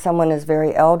think when someone is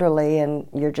very elderly and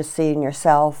you're just seeing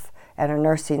yourself and a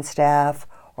nursing staff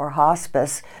or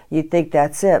hospice, you think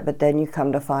that's it, but then you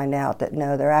come to find out that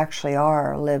no, there actually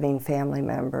are living family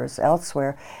members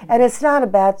elsewhere. And it's not a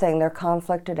bad thing. They're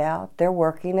conflicted out, they're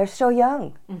working, they're still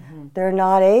young. They're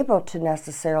not able to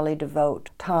necessarily devote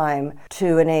time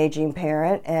to an aging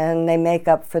parent, and they make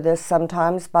up for this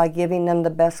sometimes by giving them the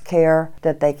best care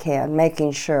that they can,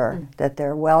 making sure that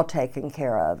they're well taken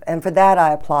care of. And for that,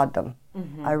 I applaud them.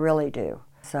 I really do.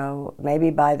 So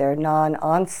maybe by their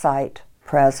non-on-site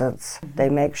presence, they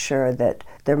make sure that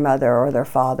their mother or their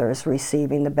father is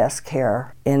receiving the best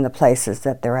care in the places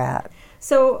that they're at.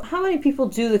 So how many people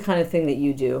do the kind of thing that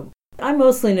you do? I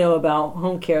mostly know about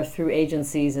home care through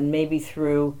agencies and maybe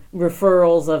through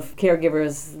referrals of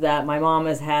caregivers that my mom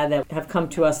has had that have come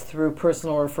to us through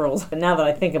personal referrals. And now that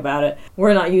I think about it,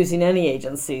 we're not using any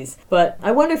agencies. But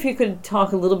I wonder if you could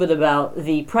talk a little bit about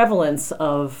the prevalence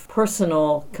of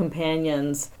personal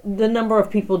companions, the number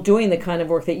of people doing the kind of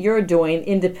work that you're doing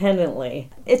independently.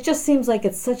 It just seems like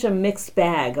it's such a mixed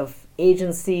bag of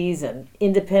agencies and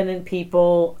independent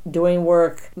people doing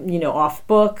work, off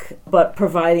book, but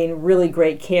providing really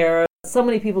great care. So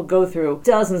many people go through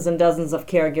dozens and dozens of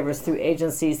caregivers through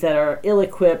agencies that are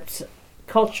ill-equipped,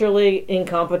 culturally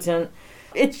incompetent.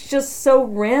 It's just so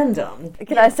random.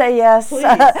 Can I say yes?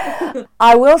 Please.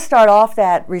 I will start off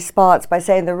that response by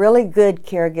saying the really good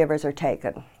caregivers are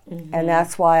taken. And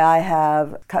that's why I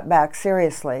have cut back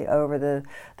seriously over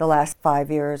the last 5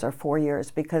 years or 4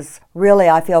 years, because really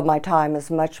I feel my time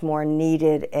is much more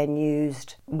needed and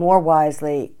used more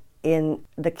wisely in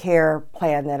the care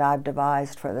plan that I've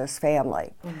devised for this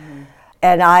family.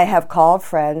 And I have called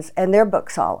friends, and they're book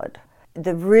solid.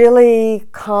 The really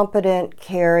competent,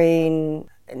 caring,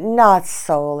 not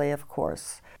solely, of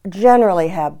course, generally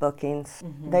have bookings.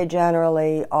 They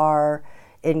generally are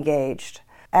engaged.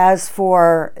 As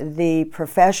for the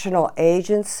professional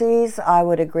agencies, I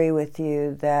would agree with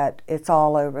you that it's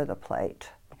all over the plate.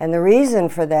 And the reason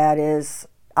for that is,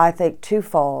 I think,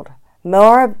 twofold.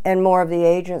 More and more of the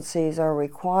agencies are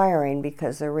requiring,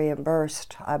 because they're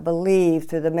reimbursed, I believe,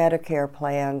 through the Medicare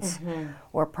plans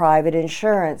or private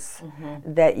insurance,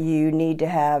 that you need to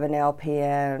have an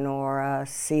LPN or a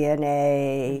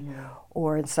CNA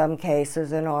or in some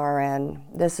cases an RN.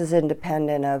 This is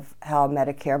independent of how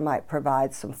Medicare might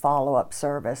provide some follow-up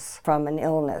service from an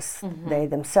illness. They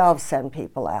themselves send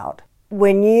people out.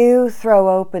 When you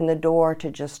throw open the door to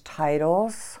just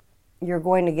titles, you're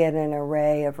going to get an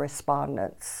array of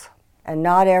respondents. And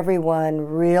not everyone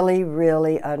really,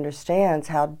 really understands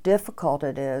how difficult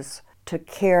it is to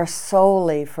care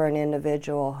solely for an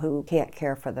individual who can't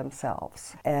care for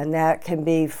themselves. And that can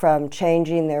be from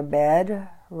changing their bed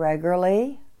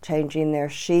regularly, changing their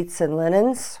sheets and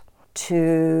linens,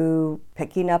 to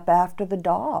picking up after the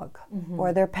dog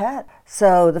or their pet.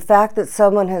 So the fact that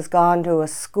someone has gone to a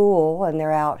school, and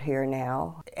they're out here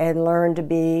now, and learned to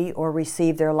be or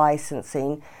receive their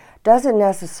licensing doesn't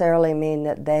necessarily mean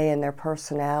that they and their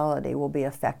personality will be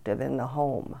effective in the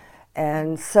home.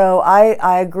 And so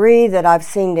I agree that I've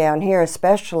seen down here,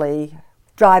 especially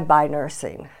drive-by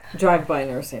nursing. Drive-by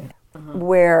nursing.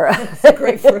 Where that's a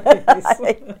great phrase.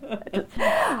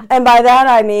 And by that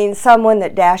I mean someone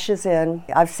that dashes in.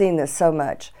 I've seen this so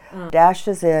much.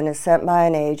 Dashes in, is sent by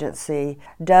an agency,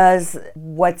 does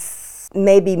what's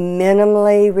maybe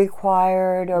minimally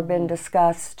required or been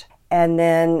discussed, and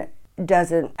then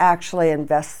doesn't actually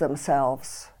invest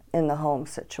themselves in the home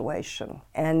situation.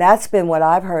 And that's been what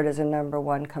I've heard as a number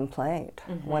one complaint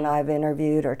when I've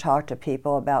interviewed or talked to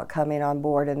people about coming on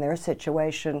board in their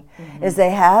situation, is they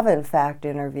have in fact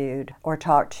interviewed or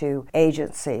talked to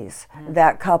agencies.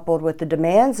 That, coupled with the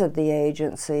demands of the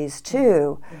agencies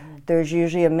too, there's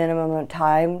usually a minimum of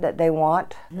time that they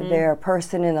want their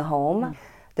person in the home.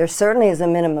 There certainly is a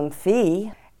minimum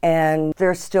fee, And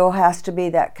there still has to be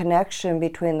that connection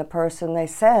between the person they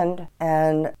send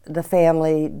and the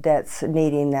family that's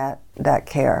needing that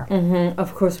care. Mm-hmm.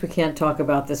 Of course, we can't talk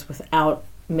about this without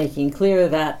making clear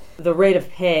that the rate of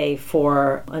pay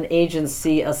for an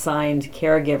agency-assigned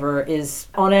caregiver is,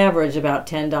 on average, about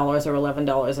 $10 or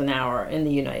 $11 an hour in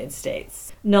the United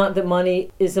States. Not that money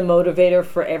is a motivator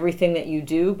for everything that you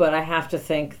do, but I have to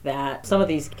think that some of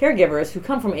these caregivers who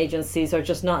come from agencies are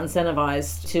just not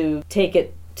incentivized to take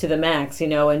it to the max,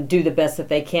 and do the best that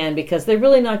they can because they're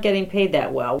really not getting paid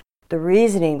that well. The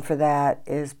reasoning for that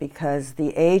is because the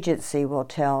agency will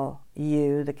tell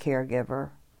you, the caregiver,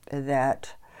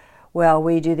 that, well,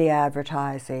 we do the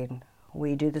advertising,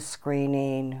 we do the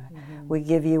screening, we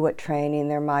give you what training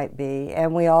there might be,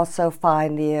 and we also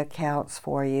find the accounts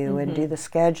for you and do the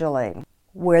scheduling.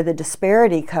 Where the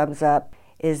disparity comes up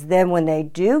is then when they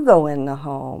do go in the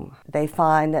home, they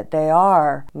find that they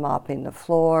are mopping the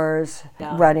floors,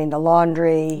 running the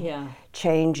laundry,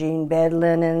 changing bed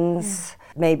linens,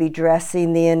 maybe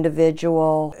dressing the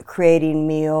individual, creating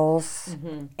meals,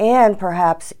 and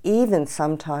perhaps even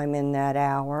sometime in that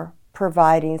hour,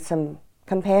 providing some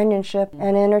companionship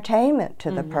and entertainment to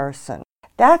the person.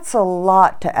 That's a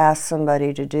lot to ask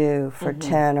somebody to do for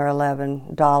 $10 or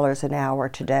 $11 an hour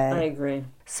today. I agree.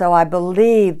 So I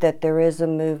believe that there is a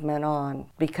movement on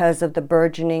because of the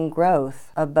burgeoning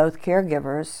growth of both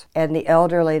caregivers and the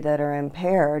elderly that are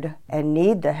impaired and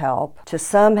need the help to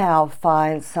somehow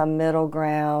find some middle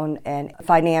ground and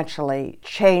financially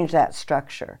change that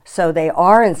structure. So they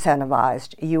are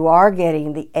incentivized. You are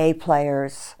getting the A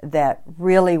players that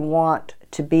really want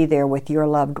to be there with your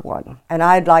loved one. And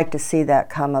I'd like to see that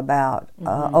come about,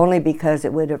 only because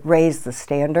it would raise the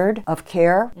standard of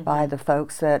care by the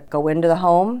folks that go into the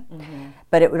home,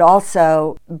 but it would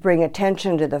also bring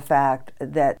attention to the fact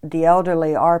that the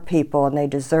elderly are people and they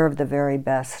deserve the very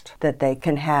best that they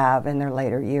can have in their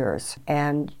later years.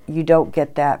 And you don't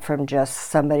get that from just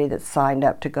somebody that's signed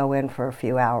up to go in for a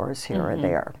few hours here or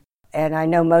there. And I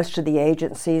know most of the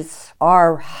agencies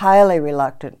are highly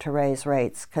reluctant to raise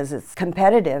rates because it's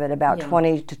competitive at about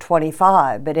 20 to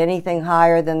 25. But anything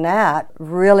higher than that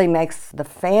really makes the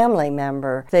family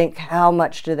member think how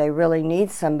much do they really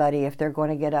need somebody if they're going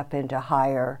to get up into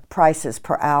higher prices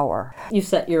per hour. You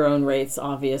set your own rates,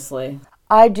 obviously.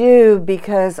 I do,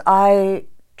 because I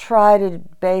try to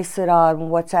base it on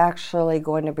what's actually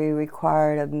going to be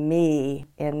required of me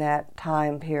in that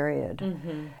time period.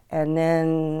 And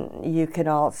then you can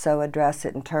also address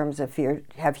it in terms of if you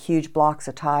have huge blocks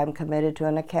of time committed to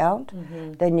an account,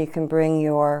 then you can bring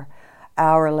your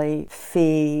hourly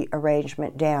fee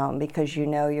arrangement down because you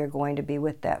know you're going to be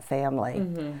with that family.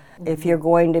 If you're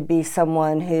going to be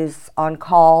someone who's on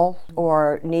call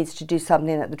or needs to do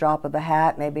something at the drop of a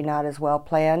hat, maybe not as well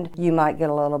planned, you might get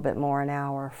a little bit more an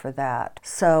hour for that.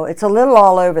 So it's a little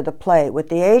all over the plate. With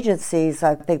the agencies,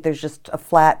 I think there's just a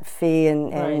flat fee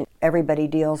and everybody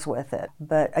deals with it.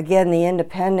 But again, the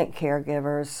independent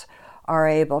caregivers are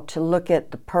able to look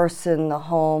at the person, the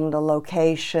home, the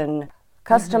location,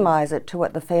 customize it to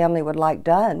what the family would like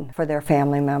done for their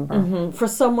family member. For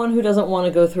someone who doesn't want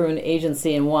to go through an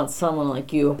agency and wants someone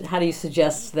like you, how do you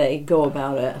suggest they go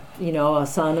about it? A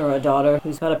son or a daughter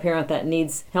who's got a parent that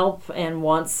needs help and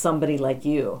wants somebody like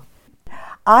you.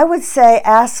 I would say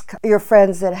ask your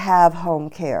friends that have home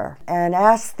care and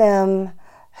ask them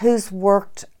who's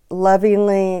worked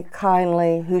lovingly,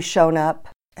 kindly, who's shown up,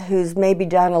 who's maybe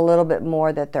done a little bit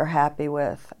more that they're happy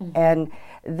with. And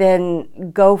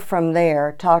then go from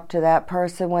there. Talk to that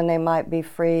person when they might be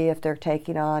free if they're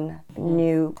taking on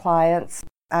new clients.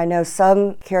 I know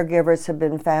some caregivers have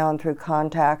been found through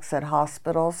contacts at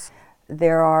hospitals.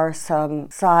 There are some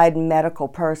side medical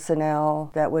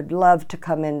personnel that would love to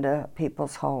come into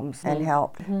people's homes and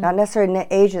help. Not necessarily an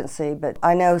agency, but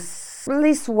I know at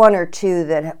least one or two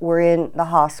that were in the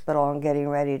hospital and getting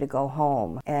ready to go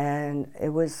home. And it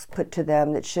was put to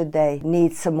them that should they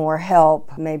need some more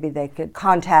help, maybe they could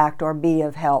contact or be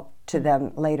of help to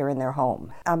them later in their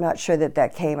home. I'm not sure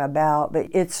that came about, but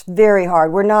it's very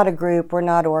hard. We're not a group, we're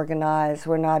not organized,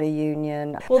 we're not a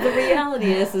union. Well, the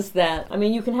reality is that,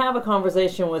 you can have a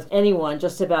conversation with anyone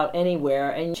just about anywhere,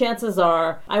 and chances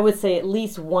are, I would say at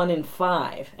least 1 in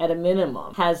 5 at a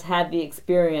minimum has had the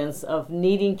experience of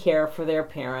needing care for their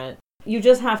parent. You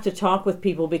just have to talk with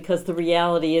people because the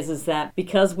reality is that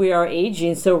because we are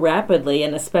aging so rapidly,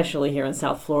 and especially here in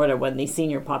South Florida when the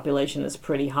senior population is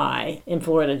pretty high, in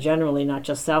Florida generally, not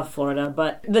just South Florida,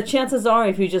 but the chances are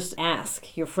if you just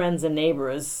ask your friends and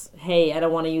neighbors, hey, I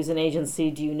don't want to use an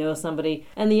agency, do you know somebody?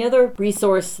 And the other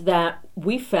resource that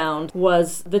we found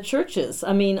was the churches.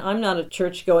 I mean, I'm not a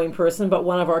church-going person, but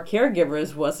one of our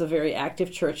caregivers was a very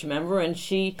active church member, and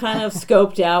she kind of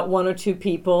scoped out one or two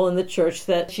people in the church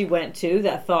that she went to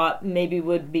that thought maybe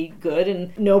would be good,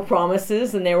 and no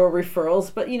promises, and there were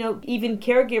referrals. But, even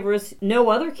caregivers know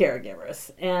other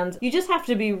caregivers, and you just have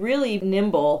to be really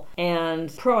nimble and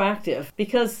proactive,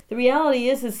 because the reality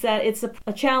is that it's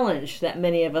a challenge that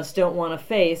many of us don't want to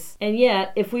face. And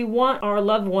yet, if we want our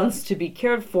loved ones to be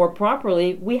cared for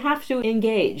properly, we have to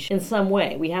engage in some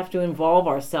way. We have to involve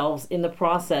ourselves in the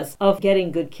process of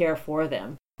getting good care for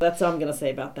them. That's all I'm going to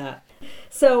say about that.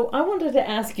 So I wanted to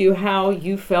ask you how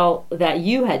you felt that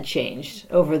you had changed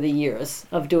over the years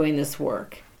of doing this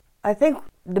work. I think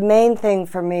the main thing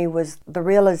for me was the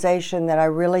realization that I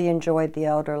really enjoyed the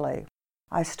elderly.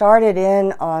 I started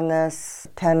in on this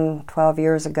 10, 12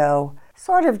 years ago,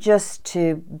 sort of just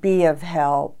to be of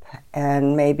help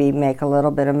and maybe make a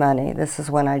little bit of money. This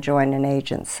is when I joined an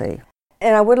agency.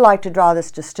 And I would like to draw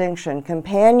this distinction.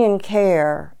 Companion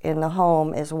care in the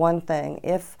home is one thing.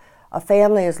 If a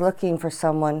family is looking for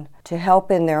someone to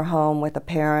help in their home with a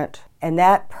parent, and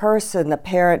that person, the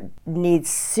parent, needs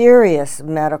serious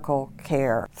medical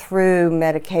care through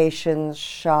medications,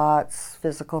 shots,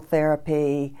 physical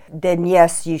therapy, then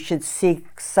yes, you should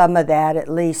seek some of that at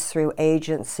least through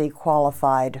agency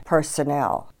qualified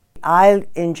personnel. I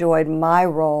enjoyed my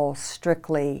role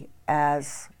strictly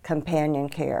as companion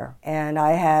care, and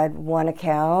I had one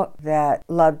account that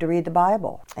loved to read the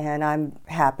Bible, and I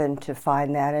happened to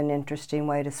find that an interesting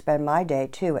way to spend my day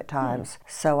too at times.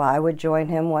 So I would join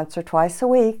him once or twice a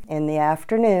week in the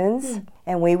afternoons,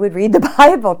 and we would read the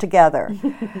Bible together.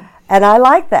 And I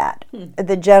like that.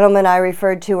 The gentleman I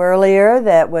referred to earlier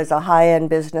that was a high-end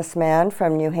businessman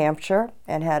from New Hampshire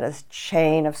and had a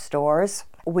chain of stores,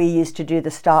 we used to do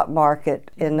the stock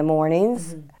market in the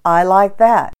mornings. I like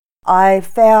that. I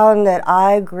found that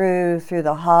I grew through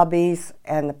the hobbies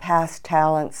and the past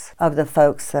talents of the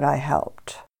folks that I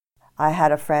helped. I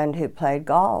had a friend who played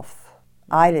golf.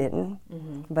 I didn't,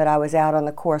 but I was out on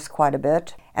the course quite a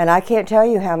bit. And I can't tell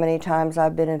you how many times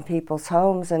I've been in people's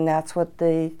homes, and that's what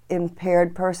the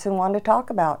impaired person wanted to talk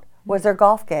about, was their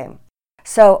golf game.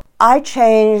 So I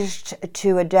changed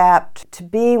to adapt to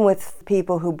being with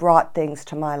people who brought things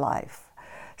to my life.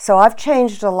 So I've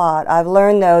changed a lot. I've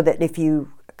learned, though, that if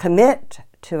you commit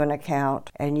to an account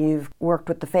and you've worked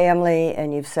with the family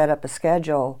and you've set up a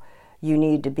schedule, you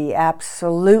need to be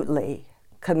absolutely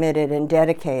committed and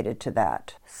dedicated to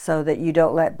that so that you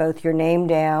don't let both your name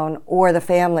down or the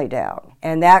family down.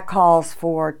 And that calls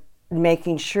for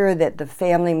making sure that the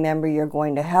family member you're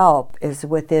going to help is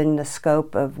within the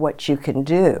scope of what you can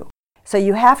do. So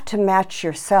you have to match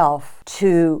yourself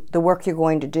to the work you're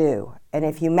going to do. And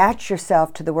if you match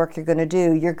yourself to the work you're going to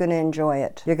do, you're going to enjoy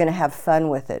it. You're going to have fun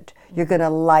with it. You're going to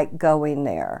like going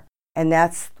there. And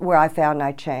that's where I found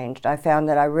I changed. I found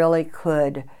that I really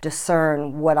could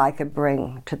discern what I could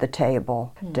bring to the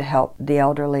table to help the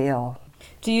elderly ill.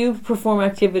 Do you perform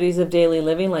activities of daily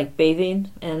living like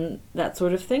bathing and that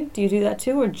sort of thing? Do you do that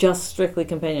too, or just strictly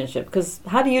companionship? Because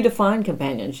how do you define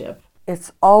companionship?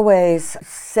 It's always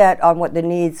set on what the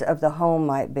needs of the home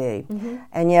might be.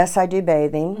 And yes, I do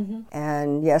bathing,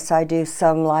 and yes, I do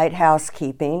some light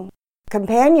housekeeping.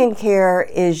 Companion care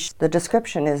is, the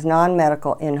description is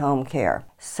non-medical in-home care.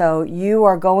 So you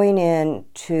are going in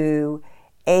to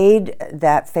aid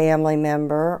that family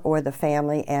member or the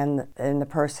family and the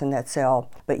person that's ill,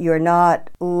 but you're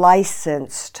not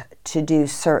licensed to do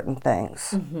certain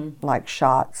things like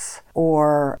shots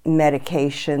or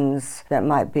medications that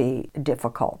might be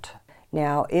difficult.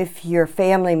 Now, if your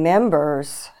family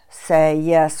members say,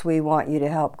 yes, we want you to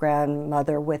help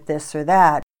grandmother with this or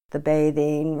that, the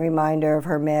bathing, reminder of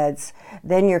her meds,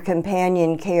 then your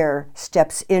companion care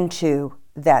steps into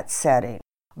that setting.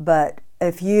 But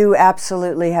if you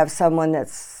absolutely have someone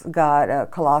that's got a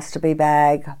colostomy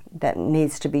bag that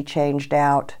needs to be changed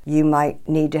out, you might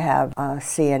need to have a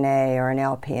CNA or an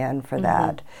LPN for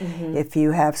that. If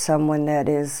you have someone that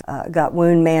is got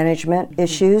wound management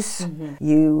issues,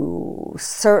 you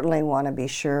certainly want to be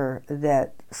sure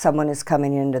that someone is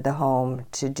coming into the home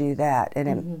to do that. And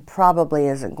it probably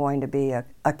isn't going to be a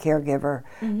caregiver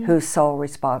whose sole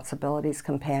responsibility is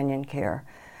companion care.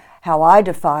 How I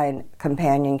define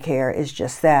companion care is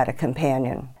just that, a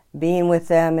companion. Being with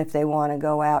them if they want to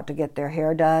go out to get their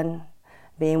hair done,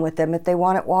 being with them if they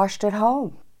want it washed at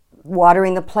home,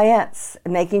 watering the plants,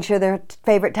 making sure their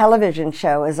favorite television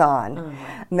show is on,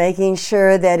 making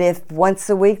sure that if once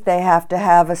a week they have to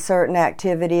have a certain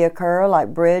activity occur,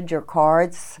 like bridge or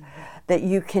cards, that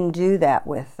you can do that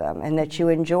with them and that you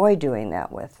enjoy doing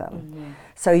that with them.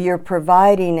 So you're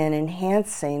providing and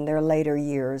enhancing their later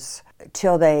years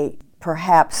till they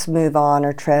perhaps move on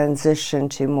or transition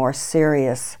to more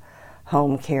serious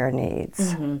home care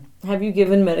needs. Have you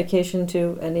given medication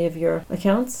to any of your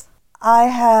accounts? I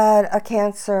had a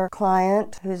cancer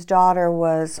client whose daughter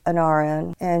was an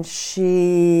RN, and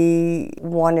she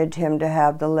wanted him to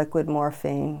have the liquid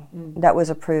morphine that was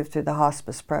approved through the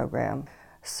hospice program.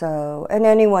 So, and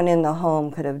anyone in the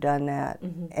home could have done that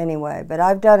anyway. But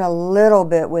I've done a little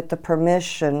bit with the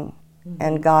permission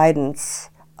and guidance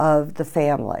of the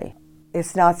family.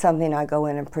 It's not something I go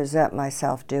in and present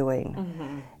myself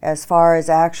doing. As far as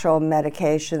actual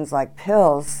medications like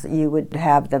pills, you would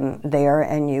have them there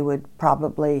and you would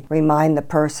probably remind the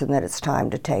person that it's time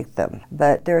to take them.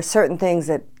 But there are certain things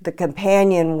that the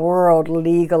companion world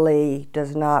legally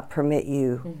does not permit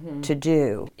you to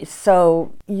do.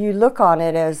 So you look on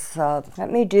it as,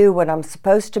 let me do what I'm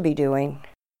supposed to be doing.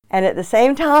 And at the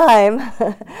same time,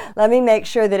 let me make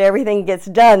sure that everything gets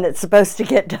done that's supposed to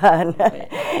get done.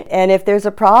 And if there's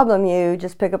a problem, you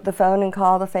just pick up the phone and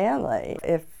call the family.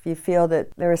 If you feel that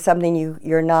there is something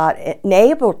you're not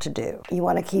able to do, you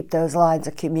want to keep those lines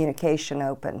of communication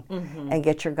open and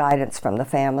get your guidance from the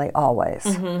family always.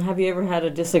 Have you ever had a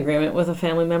disagreement with a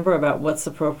family member about what's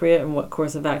appropriate and what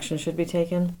course of action should be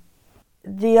taken?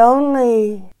 The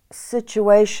only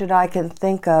situation I can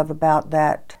think of about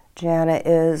that, Jana,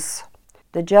 is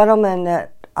the gentleman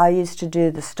that I used to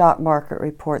do the stock market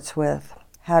reports with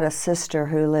had a sister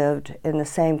who lived in the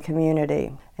same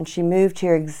community, and she moved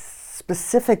here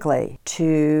specifically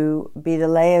to be the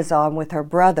liaison with her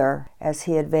brother as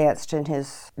he advanced in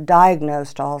his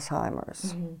diagnosed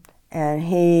Alzheimer's. And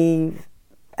he,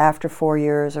 after 4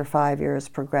 years or 5 years,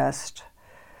 progressed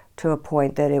to a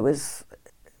point that it was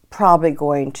probably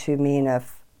going to mean a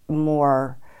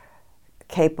more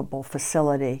capable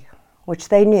facility, which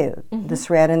they knew. This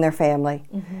ran in their family,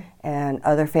 and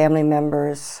other family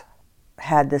members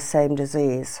had the same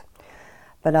disease.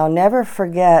 But I'll never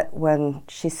forget when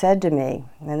she said to me,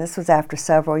 and this was after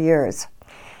several years,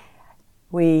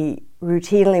 we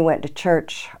routinely went to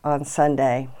church on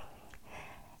Sunday,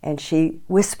 and she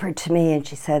whispered to me and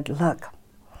she said, "Look,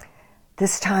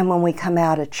 this time when we come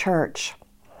out of church,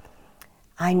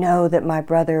 I know that my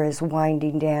brother is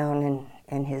winding down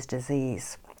in his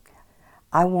disease.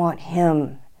 I want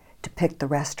him to pick the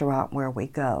restaurant where we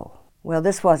go." Well,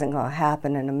 this wasn't going to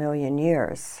happen in a million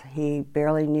years. He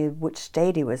barely knew which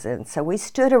state he was in. So we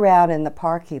stood around in the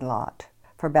parking lot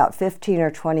for about 15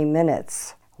 or 20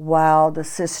 minutes while the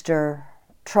sister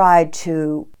tried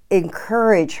to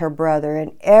encourage her brother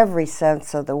in every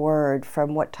sense of the word,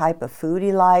 from what type of food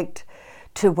he liked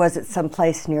to was it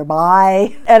someplace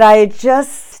nearby. And I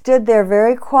just stood there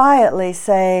very quietly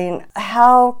saying,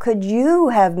 how could you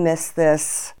have missed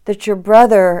this, that your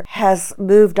brother has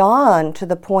moved on to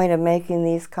the point of making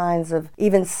these kinds of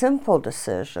even simple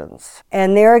decisions?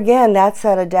 And there again, that's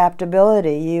that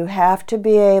adaptability. You have to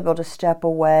be able to step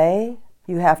away.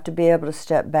 You have to be able to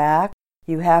step back.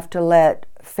 You have to let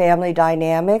family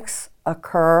dynamics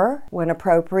occur when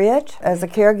appropriate as a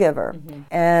caregiver.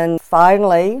 And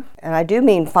finally, and I do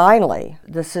mean finally,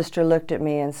 the sister looked at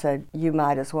me and said, "You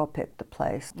might as well pick the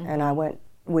place." And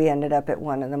we ended up at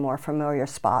one of the more familiar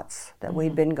spots that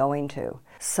we'd been going to.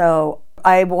 So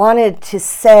I wanted to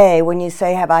say, when you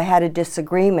say, have I had a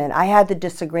disagreement? I had the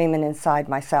disagreement inside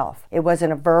myself. It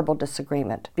wasn't a verbal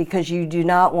disagreement, because you do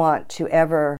not want to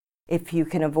ever, if you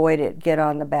can avoid it, get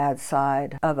on the bad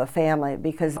side of a family,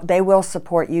 because they will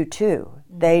support you too.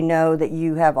 They know that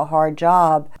you have a hard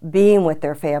job being with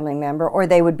their family member, or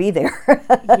they would be there.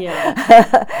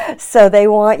 So they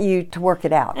want you to work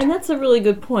it out. And that's a really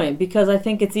good point, because I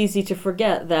think it's easy to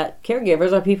forget that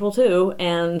caregivers are people too,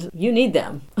 and you need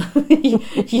them. You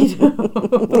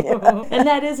know? And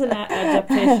that is an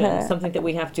adaptation, something that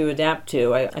we have to adapt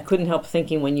to. I couldn't help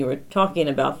thinking when you were talking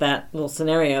about that little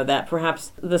scenario that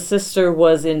perhaps the sister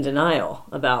was in denial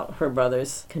about her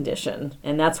brother's condition,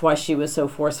 and that's why she was so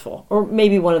forceful, or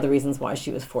maybe one of the reasons why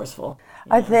she was forceful.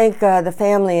 I think the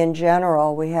family in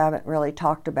general, we haven't really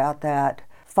talked about that,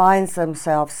 finds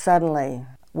themselves suddenly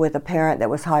with a parent that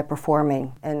was high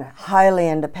performing and highly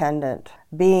independent,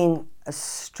 being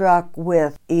struck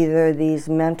with either these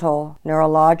mental,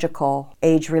 neurological,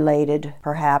 age-related,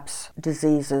 perhaps,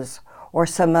 diseases, or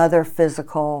some other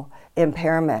physical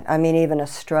impairment. I mean, even a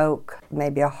stroke,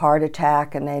 maybe a heart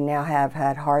attack, and they now have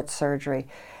had heart surgery,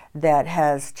 that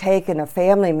has taken a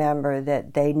family member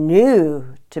that they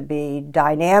knew to be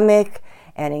dynamic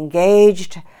and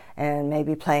engaged and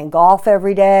maybe playing golf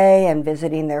every day and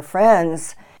visiting their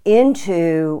friends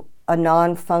into a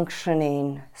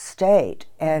non-functioning state.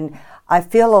 And I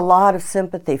feel a lot of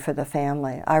sympathy for the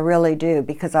family. I really do,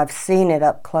 because I've seen it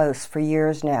up close for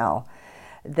years now.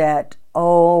 That,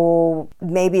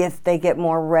 maybe if they get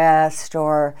more rest,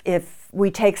 or if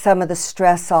we take some of the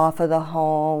stress off of the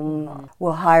home,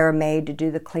 we'll hire a maid to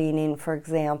do the cleaning, for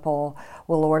example,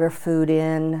 we'll order food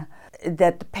in,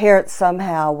 that the parents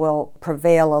somehow will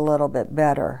prevail a little bit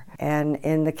better. And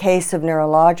in the case of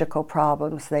neurological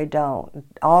problems, they don't.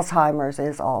 Alzheimer's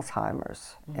is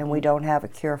Alzheimer's, and we don't have a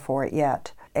cure for it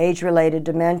yet. Age-related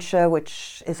dementia,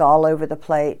 which is all over the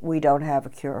plate, we don't have a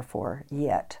cure for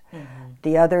yet.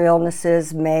 The other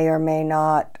illnesses may or may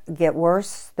not get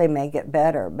worse, they may get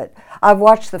better, but I've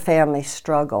watched the family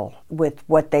struggle with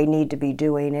what they need to be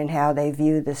doing and how they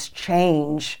view this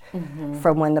change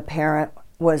from when the parent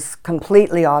was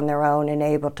completely on their own and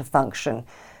able to function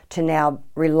to now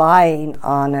relying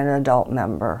on an adult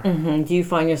member. Do you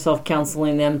find yourself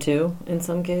counseling them too in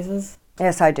some cases?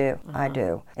 Yes, I do. I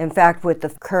do. In fact, with the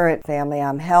current family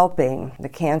I'm helping, the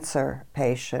cancer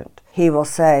patient, he will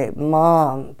say,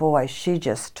 Mom, boy, she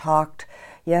just talked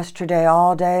yesterday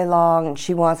all day long and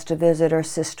she wants to visit her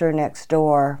sister next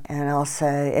door. And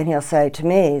he'll say to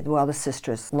me, well, the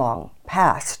sister's long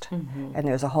passed and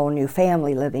there's a whole new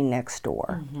family living next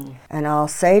door. And I'll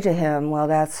say to him, well,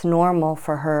 that's normal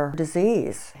for her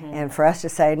disease. And for us to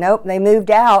say, nope, they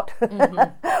moved out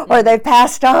or they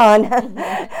passed on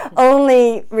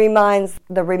only reminds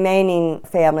the remaining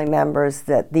family members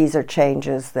that these are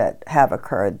changes that have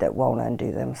occurred that won't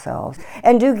undo themselves,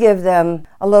 and do give them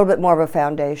a little bit more of a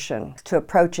foundation to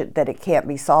approach it, that it can't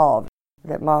be solved,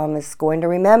 that Mom is going to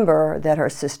remember that her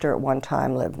sister at one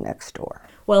time lived next door.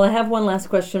 Well, I have one last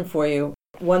question for you.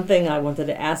 One thing I wanted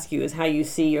to ask you is how you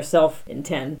see yourself in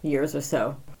 10 years or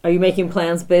so. Are you making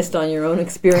plans based on your own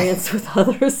experience with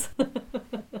others?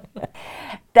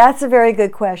 That's a very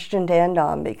good question to end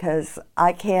on, because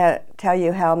I can't tell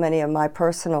you how many of my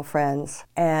personal friends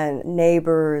and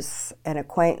neighbors and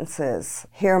acquaintances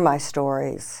hear my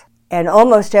stories. And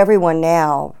almost everyone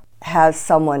now has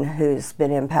someone who's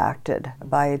been impacted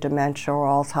by a dementia or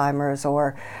Alzheimer's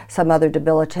or some other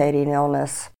debilitating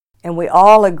illness. And we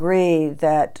all agree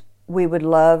that we would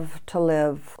love to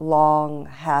live long,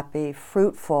 happy,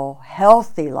 fruitful,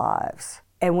 healthy lives.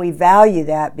 And we value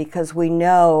that because we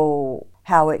know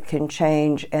how it can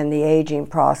change, and the aging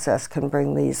process can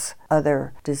bring these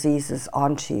other diseases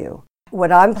onto you.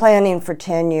 What I'm planning for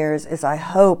 10 years is I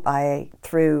hope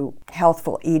through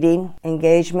healthful eating,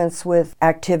 engagements with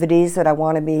activities that I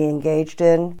want to be engaged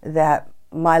in, that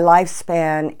my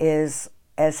lifespan is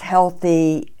as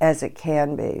healthy as it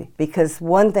can be. Because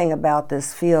one thing about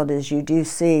this field is you do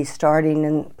see, starting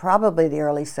in probably the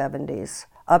early 70s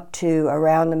up to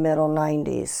around the middle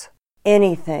 90s,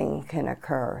 anything can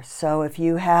occur. So if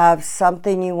you have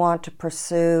something you want to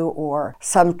pursue, or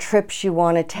some trips you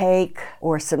want to take,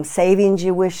 or some savings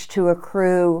you wish to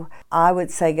accrue, I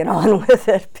would say get on with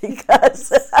it,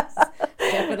 because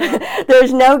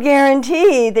there's no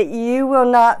guarantee that you will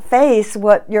not face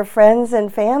what your friends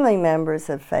and family members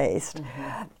have faced.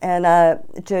 And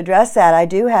to address that, I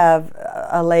do have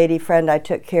a lady friend I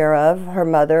took care of. Her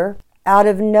mother, out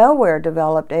of nowhere,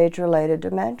 developed age-related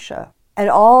dementia. And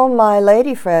all my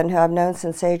lady friend, who I've known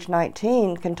since age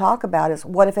 19, can talk about is,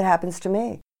 what if it happens to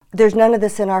me? There's none of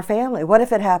this in our family. What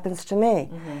if it happens to me?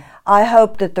 I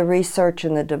hope that the research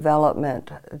and the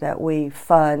development that we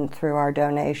fund through our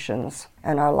donations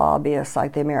and our lobbyists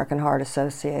like the American Heart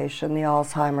Association, the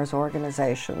Alzheimer's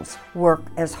organizations, work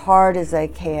as hard as they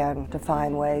can to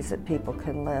find ways that people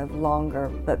can live longer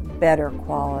but better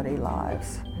quality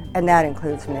lives. And that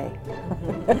includes me.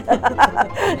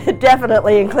 It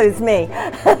definitely includes me.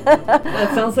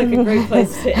 That sounds like a great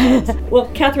place to end. Well,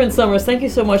 Katherine Summers, thank you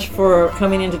so much for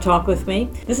coming in to talk with me.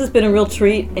 This has been a real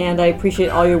treat, and I appreciate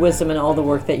all your wisdom and all the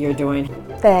work that you're doing.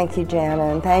 Thank you, Jana,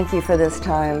 and thank you for this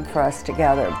time for us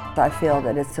together. I feel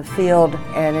that it's a field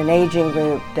and an aging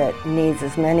group that needs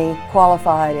as many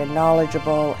qualified and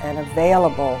knowledgeable and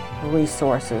available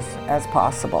resources as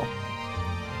possible.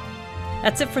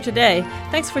 That's it for today.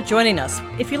 Thanks for joining us.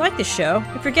 If you like this show,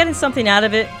 if you're getting something out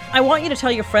of it, I want you to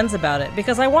tell your friends about it,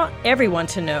 because I want everyone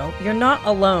to know you're not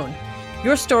alone.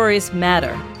 Your stories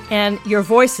matter, and your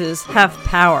voices have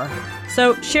power.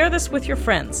 So share this with your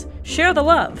friends. Share the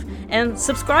love, and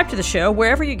subscribe to the show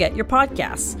wherever you get your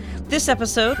podcasts. This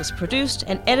episode was produced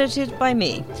and edited by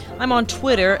me. I'm on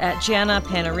Twitter at Jana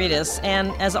Panaritis,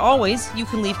 and as always, you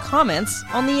can leave comments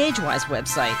on the AgeWise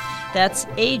website. That's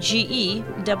AGEWYZ.com.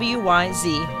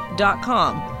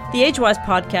 The AgeWise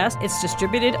podcast is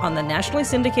distributed on the nationally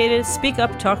syndicated Speak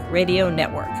Up Talk Radio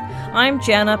Network. I'm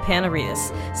Jana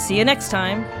Panaritis. See you next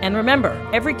time, and remember,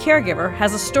 every caregiver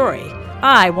has a story.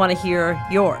 I want to hear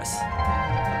yours.